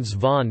Franz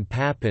von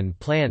Papen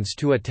plans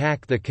to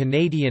attack the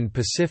Canadian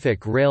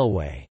Pacific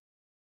Railway.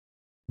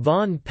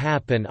 Von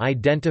Papen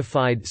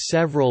identified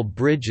several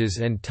bridges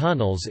and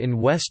tunnels in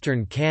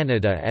Western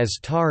Canada as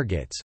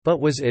targets,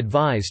 but was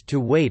advised to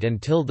wait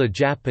until the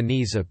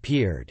Japanese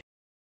appeared.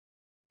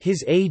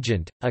 His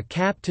agent, a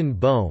Captain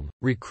Boehm,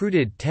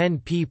 recruited 10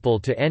 people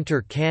to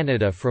enter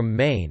Canada from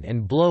Maine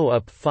and blow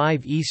up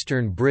 5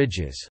 eastern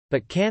bridges,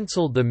 but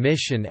cancelled the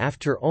mission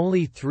after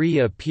only 3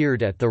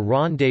 appeared at the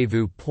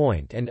rendezvous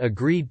point and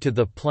agreed to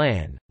the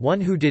plan.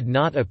 One who did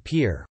not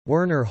appear,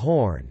 Werner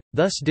Horn,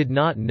 thus did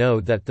not know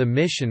that the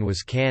mission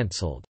was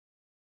cancelled.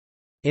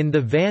 In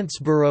the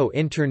Vanceboro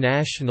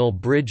International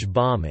Bridge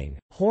bombing,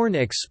 Horn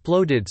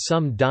exploded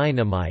some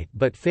dynamite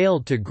but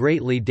failed to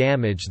greatly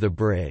damage the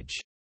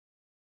bridge.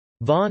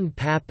 Von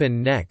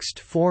Papen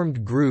next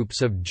formed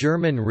groups of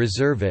German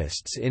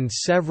reservists in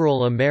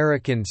several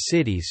American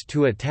cities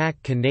to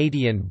attack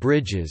Canadian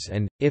bridges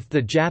and, if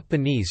the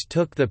Japanese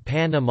took the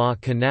Panama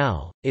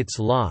Canal, its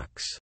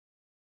locks.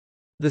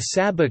 The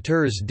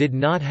saboteurs did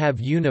not have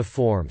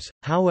uniforms,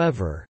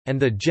 however, and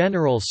the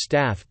General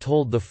Staff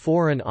told the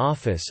Foreign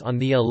Office on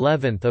the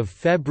 11th of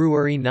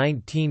February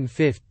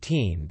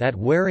 1915 that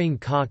wearing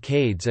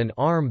cockades and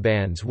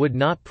armbands would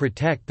not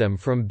protect them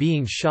from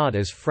being shot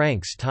as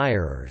Franks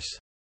tirers.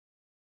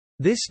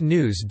 This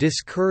news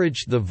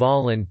discouraged the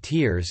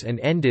volunteers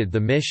and ended the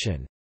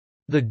mission.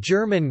 The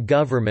German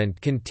government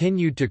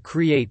continued to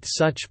create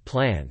such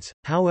plans,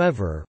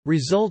 however,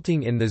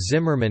 resulting in the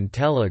Zimmermann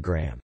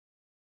telegram.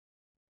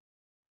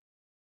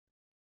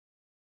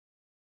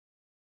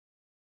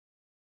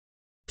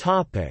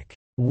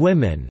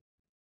 Women.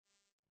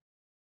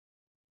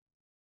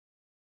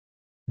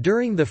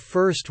 During the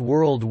First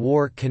World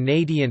War,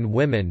 Canadian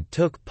women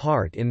took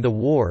part in the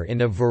war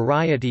in a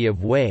variety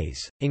of ways,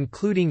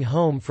 including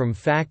home from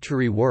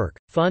factory work,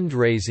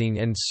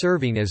 fundraising and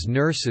serving as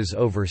nurses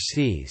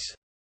overseas.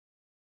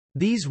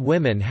 These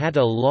women had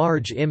a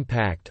large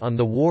impact on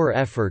the war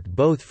effort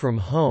both from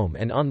home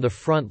and on the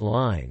front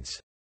lines.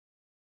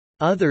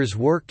 Others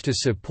worked to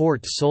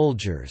support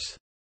soldiers.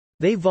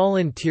 They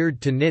volunteered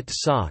to knit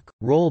sock,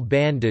 roll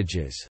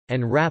bandages,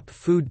 and wrap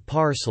food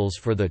parcels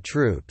for the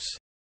troops.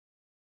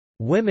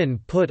 Women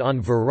put on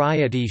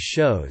variety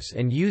shows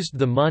and used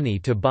the money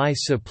to buy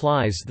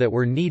supplies that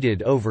were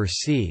needed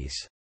overseas.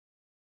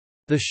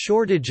 The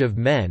shortage of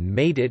men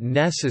made it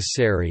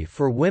necessary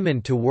for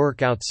women to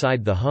work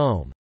outside the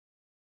home.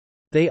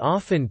 They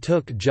often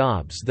took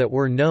jobs that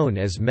were known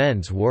as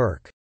men's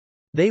work.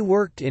 They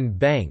worked in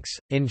banks,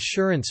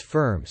 insurance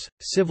firms,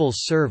 civil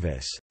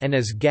service, and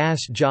as gas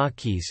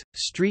jockeys,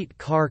 street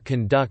car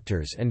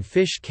conductors and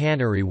fish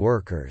cannery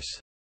workers.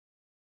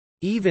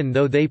 Even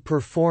though they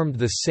performed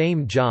the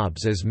same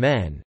jobs as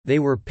men, they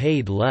were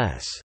paid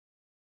less.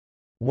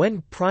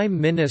 When Prime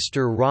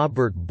Minister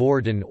Robert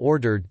Borden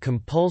ordered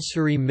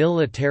compulsory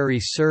military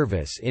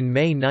service in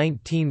May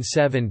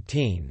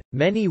 1917,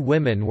 many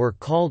women were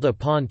called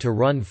upon to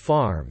run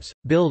farms,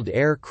 build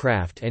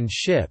aircraft and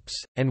ships,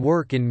 and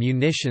work in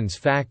munitions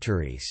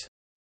factories.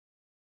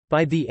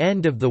 By the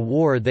end of the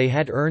war they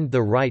had earned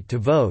the right to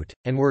vote,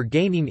 and were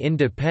gaining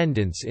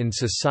independence in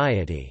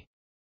society.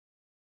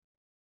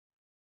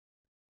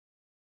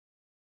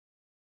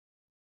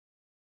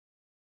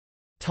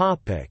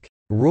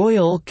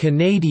 Royal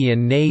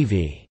Canadian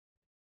Navy.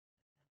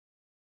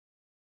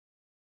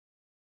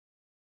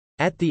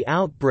 At the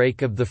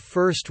outbreak of the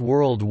First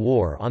World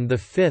War on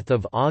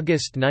 5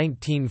 August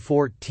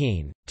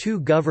 1914, two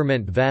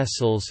government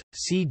vessels,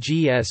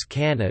 CGS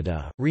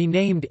Canada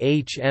renamed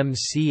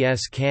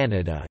HMCS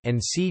Canada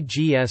and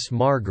CGS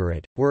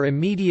Margaret, were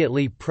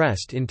immediately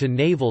pressed into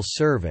naval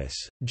service,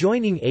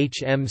 joining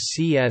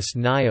HMCS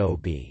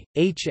Niobe,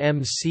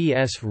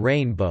 HMCS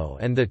Rainbow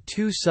and the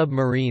two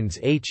submarines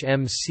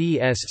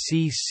HMCS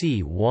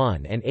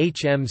CC-1 and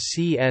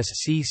HMCS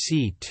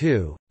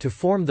CC-2, to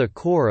form the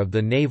core of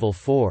the naval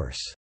force.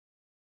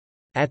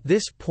 At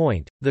this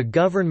point, the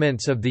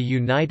governments of the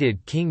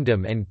United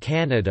Kingdom and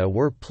Canada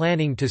were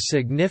planning to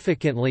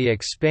significantly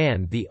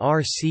expand the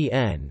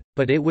RCN,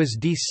 but it was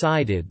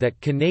decided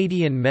that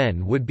Canadian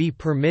men would be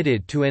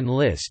permitted to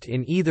enlist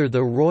in either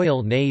the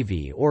Royal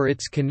Navy or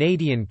its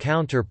Canadian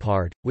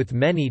counterpart, with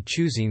many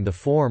choosing the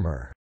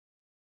former.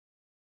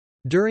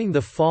 During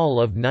the fall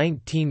of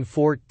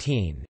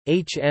 1914,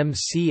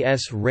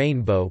 HMCS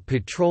Rainbow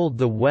patrolled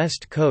the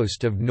west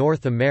coast of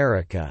North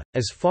America,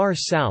 as far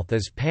south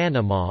as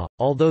Panama,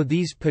 although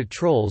these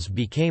patrols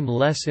became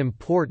less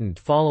important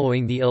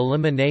following the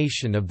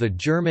elimination of the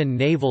German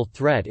naval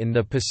threat in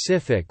the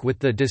Pacific with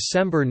the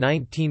December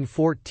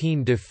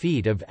 1914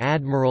 defeat of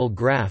Admiral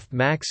Graf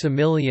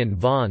Maximilian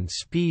von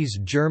Spee's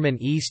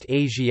German East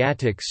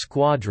Asiatic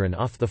Squadron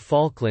off the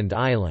Falkland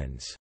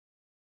Islands.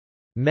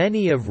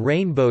 Many of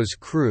Rainbow's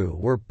crew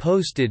were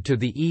posted to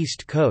the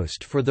East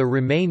Coast for the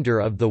remainder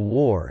of the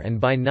war,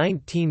 and by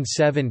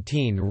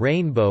 1917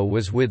 Rainbow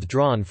was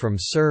withdrawn from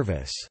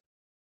service.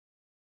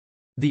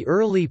 The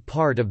early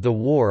part of the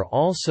war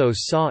also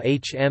saw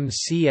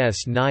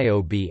HMCS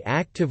Niobe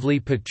actively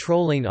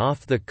patrolling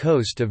off the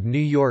coast of New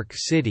York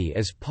City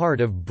as part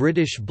of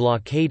British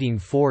blockading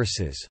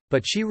forces,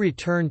 but she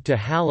returned to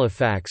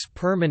Halifax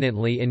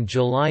permanently in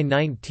July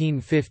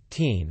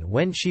 1915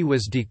 when she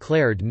was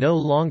declared no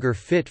longer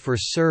fit for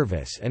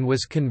service and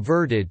was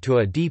converted to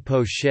a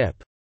depot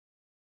ship.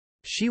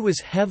 She was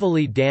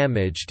heavily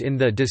damaged in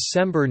the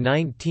December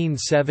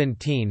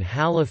 1917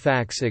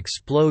 Halifax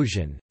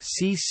explosion.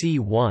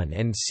 CC-1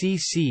 and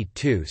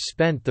CC-2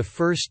 spent the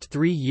first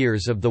 3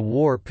 years of the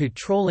war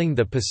patrolling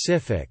the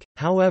Pacific,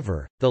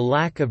 however, the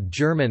lack of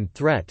German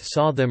threat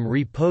saw them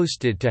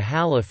reposted to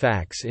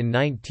Halifax in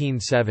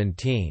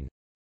 1917.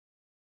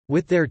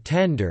 With their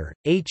tender,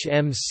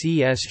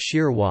 HMCS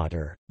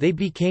Shearwater, they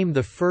became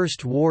the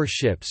first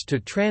warships to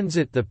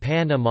transit the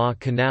Panama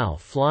Canal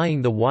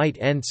flying the White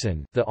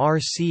Ensign, the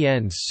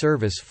RCN's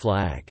service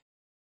flag.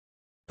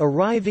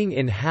 Arriving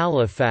in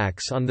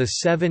Halifax on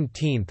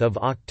 17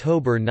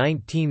 October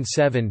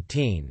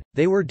 1917,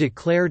 they were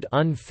declared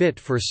unfit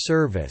for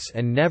service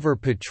and never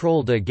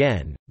patrolled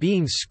again,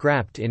 being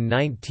scrapped in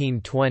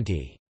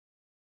 1920.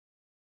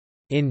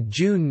 In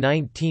June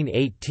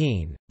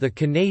 1918, the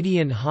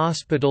Canadian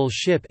hospital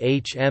ship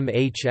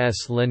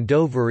HMHS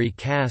Llandovery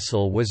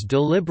Castle was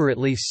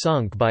deliberately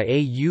sunk by a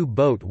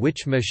U-boat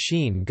which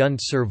machine-gunned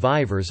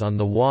survivors on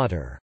the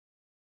water.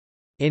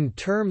 In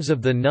terms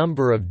of the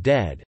number of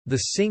dead, the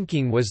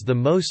sinking was the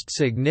most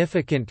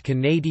significant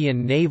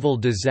Canadian naval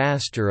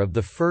disaster of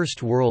the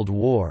First World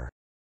War.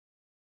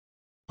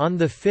 On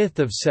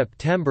 5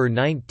 September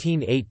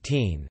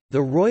 1918,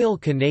 the Royal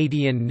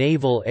Canadian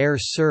Naval Air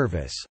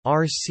Service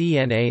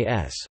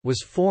 (RCNAS)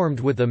 was formed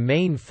with a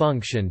main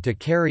function to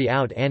carry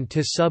out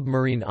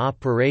anti-submarine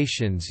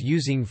operations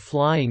using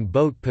flying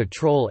boat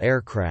patrol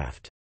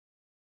aircraft.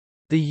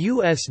 The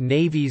U.S.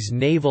 Navy's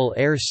Naval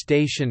Air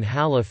Station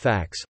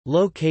Halifax,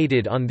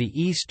 located on the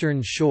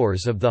eastern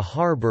shores of the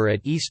harbour at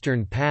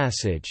Eastern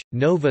Passage,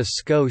 Nova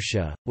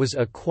Scotia, was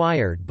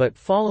acquired, but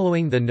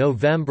following the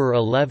November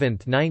 11,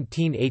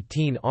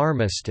 1918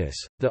 armistice,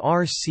 the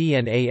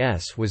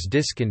RCNAS was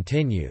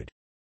discontinued.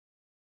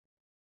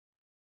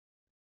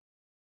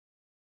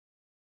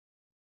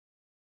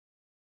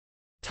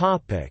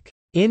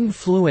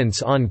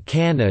 Influence on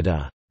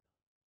Canada.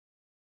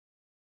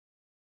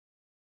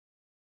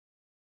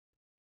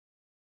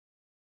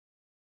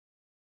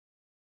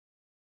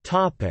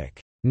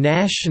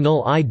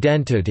 National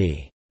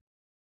identity.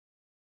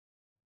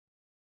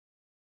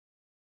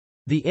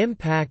 The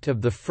impact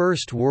of the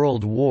First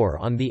World War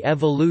on the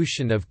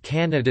evolution of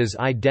Canada's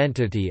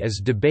identity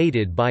is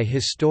debated by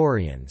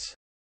historians.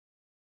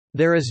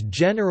 There is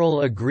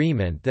general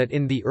agreement that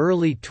in the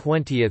early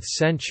 20th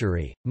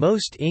century,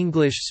 most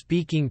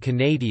English-speaking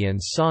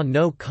Canadians saw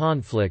no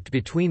conflict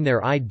between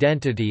their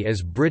identity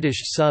as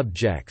British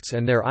subjects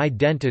and their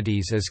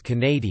identities as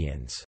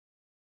Canadians.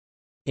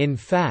 In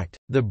fact,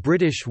 the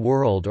British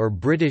World or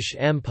British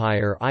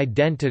Empire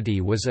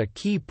identity was a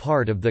key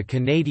part of the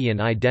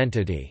Canadian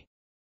identity.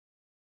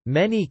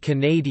 Many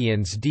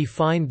Canadians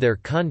defined their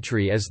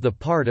country as the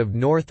part of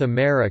North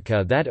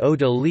America that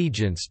owed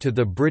allegiance to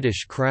the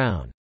British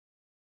Crown.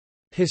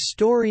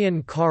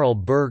 Historian Carl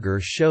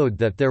Berger showed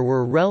that there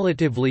were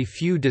relatively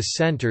few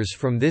dissenters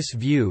from this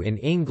view in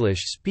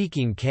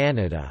English-speaking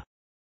Canada.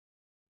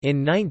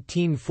 In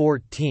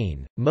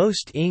 1914,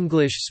 most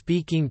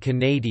English-speaking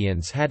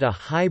Canadians had a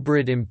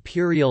hybrid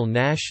imperial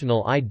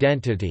national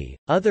identity.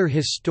 Other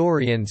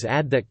historians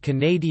add that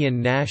Canadian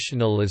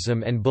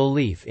nationalism and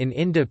belief in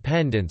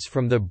independence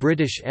from the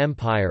British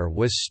Empire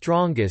was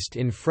strongest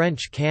in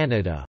French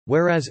Canada,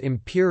 whereas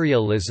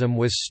imperialism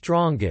was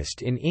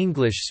strongest in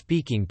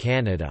English-speaking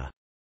Canada.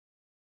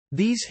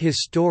 These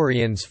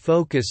historians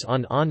focus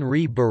on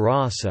Henri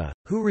Bourassa,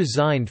 who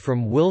resigned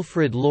from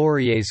Wilfrid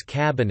Laurier's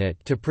cabinet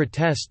to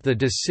protest the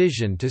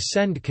decision to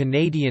send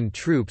Canadian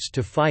troops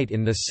to fight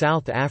in the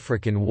South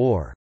African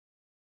War.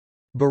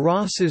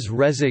 Bourassa's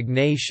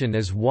resignation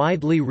is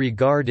widely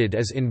regarded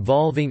as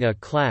involving a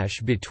clash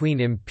between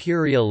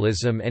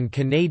imperialism and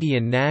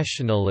Canadian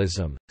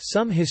nationalism.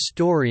 Some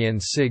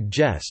historians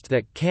suggest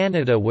that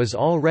Canada was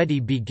already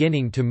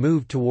beginning to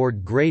move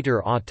toward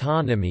greater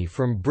autonomy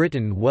from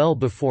Britain well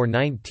before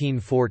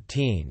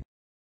 1914.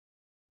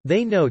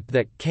 They note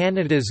that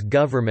Canada's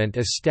government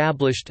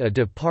established a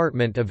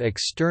Department of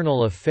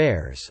External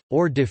Affairs,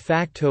 or de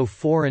facto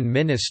Foreign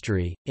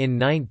Ministry, in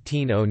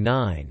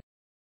 1909.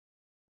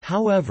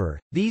 However,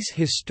 these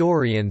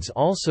historians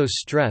also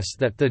stress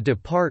that the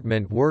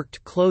department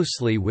worked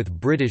closely with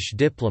British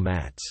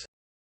diplomats.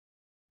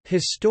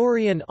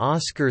 Historian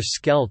Oscar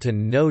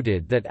Skelton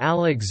noted that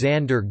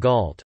Alexander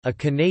Galt, a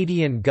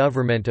Canadian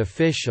government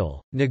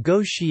official,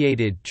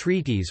 negotiated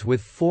treaties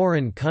with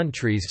foreign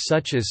countries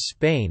such as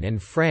Spain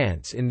and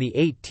France in the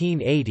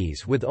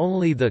 1880s with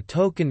only the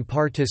token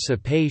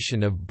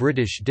participation of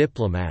British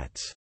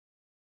diplomats.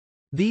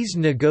 These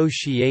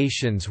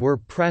negotiations were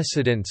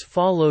precedents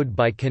followed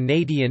by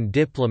Canadian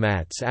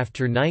diplomats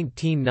after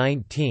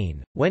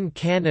 1919, when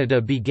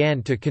Canada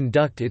began to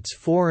conduct its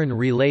foreign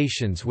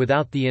relations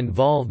without the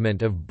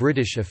involvement of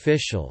British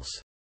officials.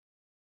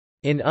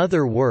 In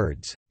other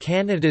words,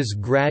 Canada's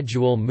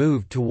gradual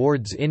move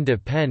towards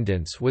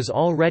independence was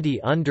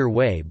already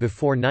underway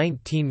before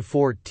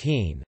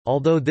 1914,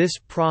 although this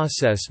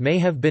process may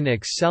have been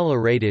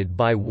accelerated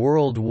by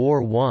World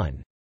War I.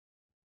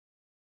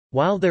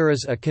 While there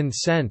is a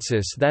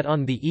consensus that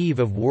on the eve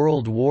of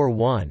World War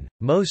I,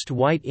 most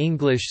white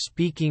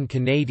English-speaking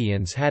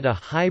Canadians had a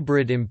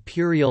hybrid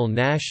imperial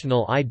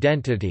national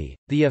identity,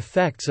 the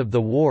effects of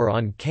the war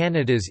on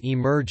Canada's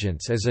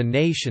emergence as a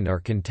nation are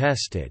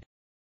contested.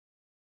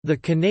 The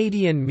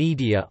Canadian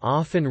media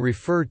often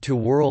referred to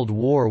World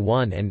War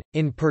I and,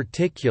 in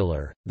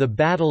particular, the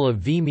Battle of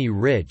Vimy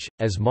Ridge,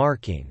 as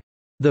marking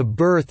the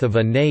birth of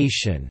a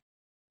nation.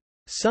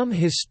 Some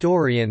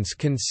historians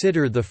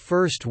consider the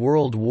First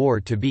World War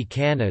to be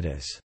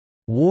Canada's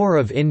War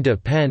of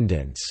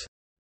Independence,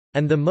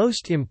 and the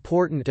most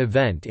important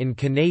event in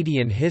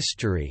Canadian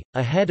history,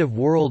 ahead of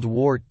World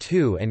War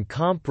II and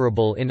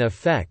comparable in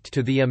effect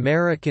to the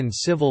American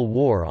Civil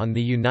War on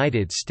the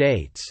United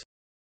States.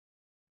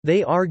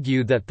 They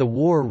argue that the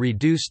war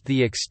reduced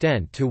the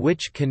extent to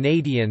which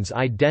Canadians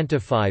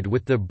identified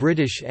with the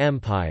British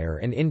Empire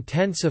and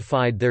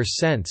intensified their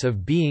sense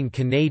of being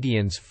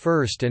Canadians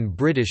first and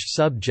British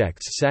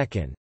subjects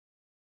second.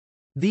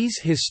 These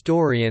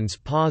historians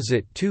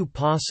posit two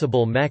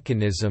possible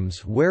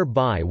mechanisms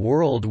whereby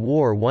World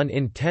War I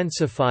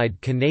intensified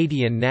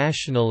Canadian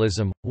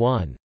nationalism.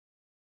 1.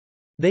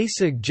 They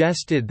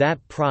suggested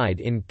that pride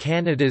in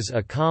Canada's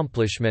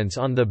accomplishments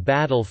on the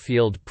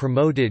battlefield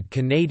promoted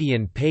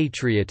Canadian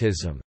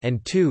patriotism,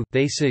 and 2.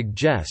 They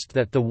suggest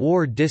that the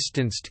war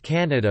distanced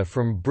Canada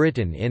from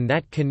Britain in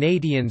that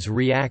Canadians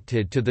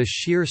reacted to the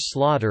sheer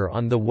slaughter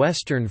on the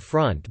Western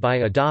Front by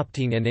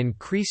adopting an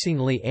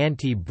increasingly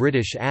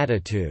anti-British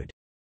attitude.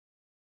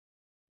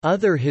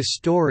 Other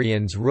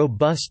historians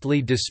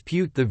robustly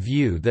dispute the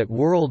view that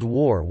World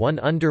War I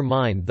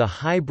undermined the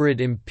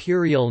hybrid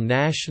imperial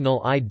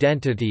national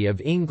identity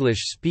of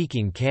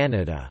English-speaking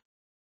Canada.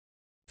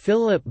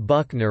 Philip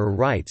Buckner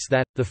writes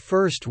that, the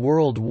First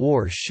World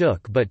War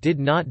shook but did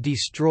not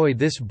destroy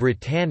this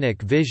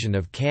Britannic vision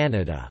of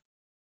Canada.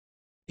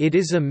 It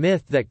is a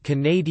myth that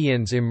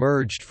Canadians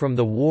emerged from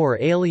the war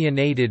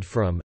alienated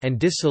from, and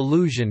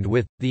disillusioned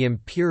with, the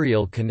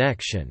imperial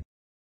connection.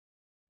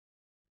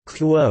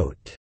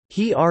 Quote,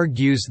 he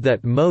argues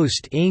that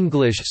most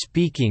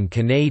English-speaking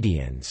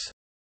Canadians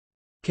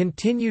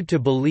continue to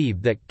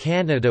believe that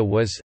Canada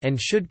was,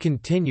 and should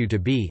continue to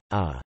be,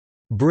 a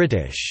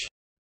British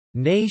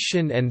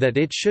nation and that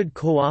it should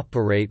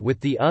cooperate with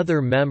the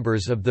other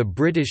members of the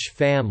British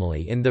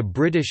family in the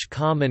British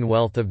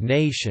Commonwealth of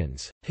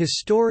Nations.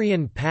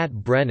 Historian Pat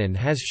Brennan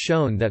has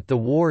shown that the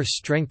war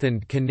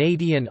strengthened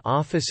Canadian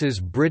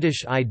officers'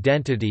 British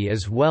identity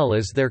as well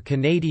as their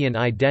Canadian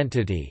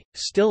identity.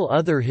 Still,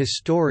 other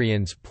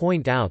historians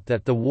point out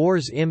that the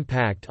war's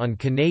impact on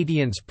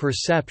Canadians'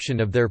 perception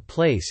of their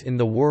place in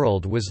the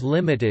world was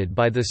limited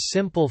by the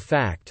simple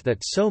fact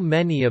that so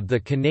many of the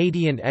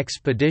Canadian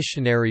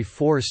Expeditionary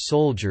Force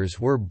soldiers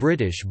were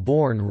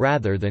British-born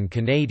rather than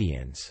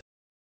Canadians.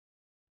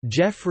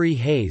 Geoffrey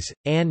Hayes,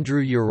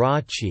 Andrew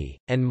Urachi,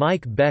 and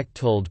Mike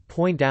Bechtold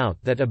point out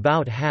that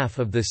about half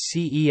of the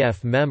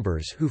CEF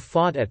members who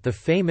fought at the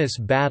famous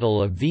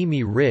Battle of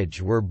Vimy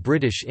Ridge were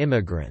British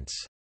immigrants.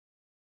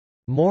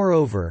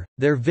 Moreover,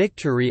 their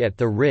victory at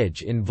the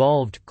ridge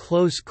involved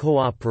close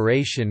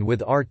cooperation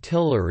with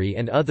artillery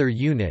and other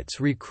units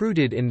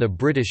recruited in the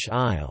British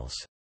Isles.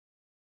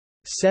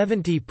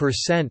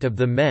 70% of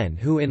the men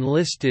who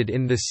enlisted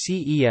in the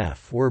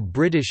CEF were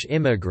British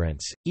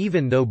immigrants,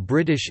 even though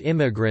British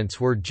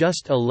immigrants were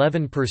just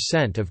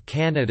 11% of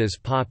Canada's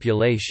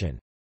population.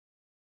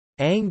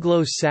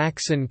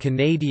 Anglo-Saxon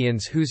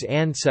Canadians whose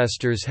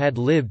ancestors had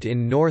lived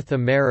in North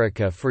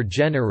America for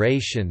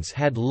generations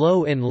had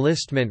low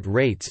enlistment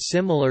rates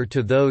similar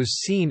to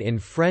those seen in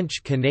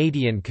French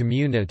Canadian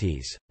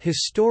communities.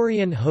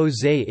 Historian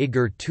José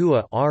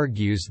Igartua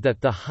argues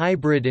that the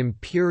hybrid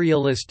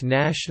imperialist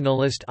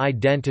nationalist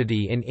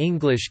identity in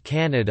English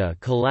Canada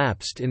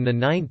collapsed in the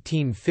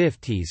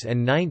 1950s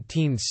and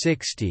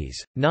 1960s,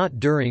 not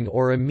during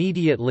or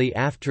immediately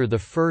after the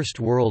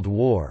First World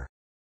War.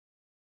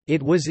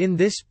 It was in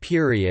this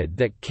period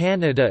that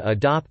Canada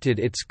adopted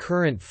its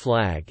current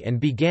flag and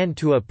began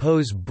to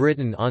oppose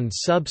Britain on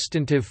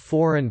substantive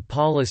foreign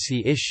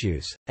policy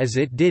issues, as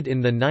it did in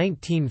the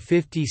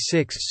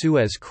 1956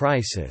 Suez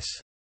Crisis.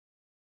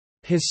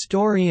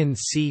 Historian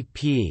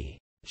C.P.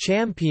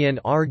 Champion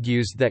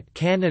argues that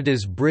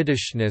Canada's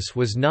Britishness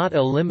was not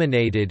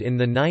eliminated in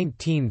the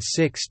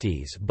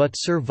 1960s but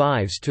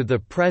survives to the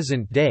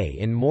present day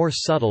in more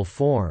subtle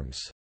forms.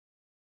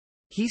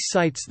 He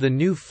cites the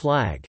new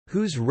flag,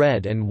 whose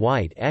red and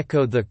white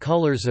echo the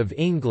colours of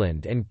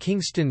England and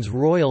Kingston's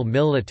Royal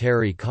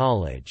Military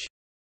College.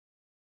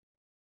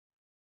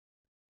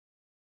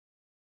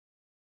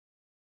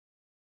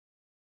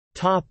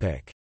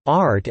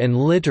 Art and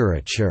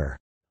literature.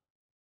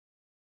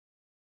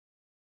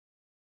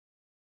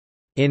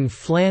 In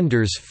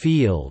Flanders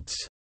Fields,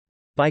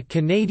 by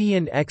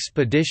Canadian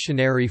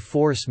Expeditionary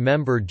Force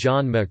member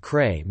John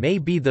McCrae, may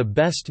be the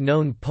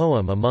best-known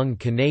poem among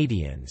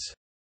Canadians.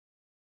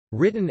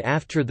 Written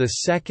after the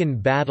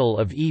Second Battle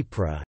of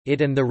Ypres,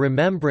 it and the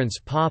remembrance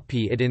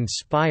poppy it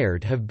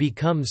inspired have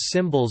become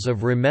symbols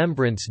of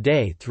Remembrance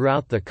Day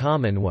throughout the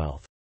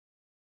Commonwealth.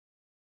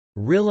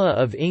 Rilla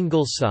of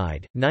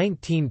Ingleside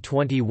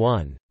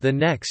 1921, the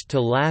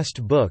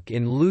next-to-last book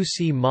in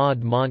Lucy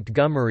Maud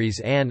Montgomery's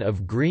Anne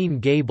of Green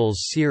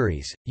Gables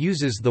series,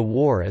 uses the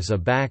war as a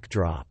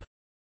backdrop.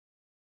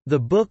 The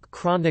book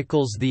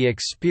chronicles the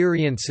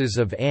experiences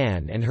of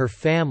Anne and her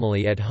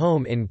family at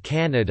home in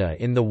Canada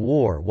in the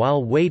war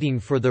while waiting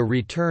for the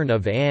return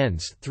of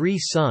Anne's 3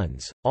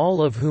 sons,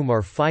 all of whom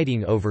are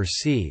fighting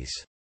overseas.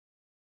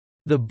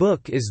 The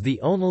book is the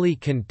only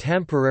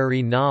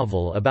contemporary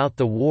novel about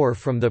the war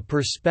from the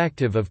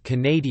perspective of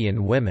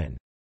Canadian women.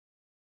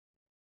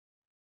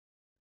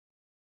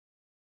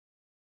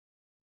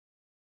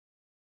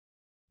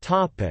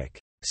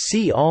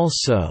 See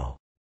also: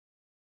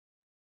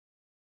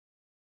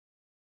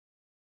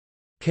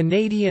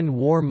 Canadian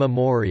War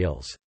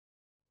Memorials,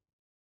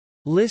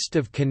 List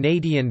of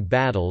Canadian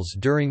battles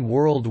during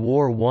World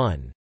War I,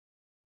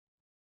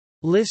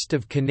 List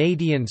of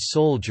Canadian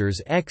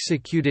soldiers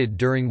executed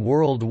during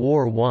World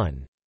War I,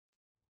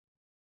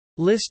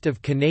 List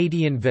of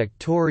Canadian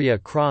Victoria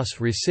Cross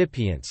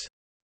recipients,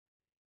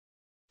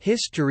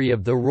 History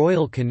of the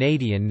Royal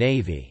Canadian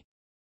Navy.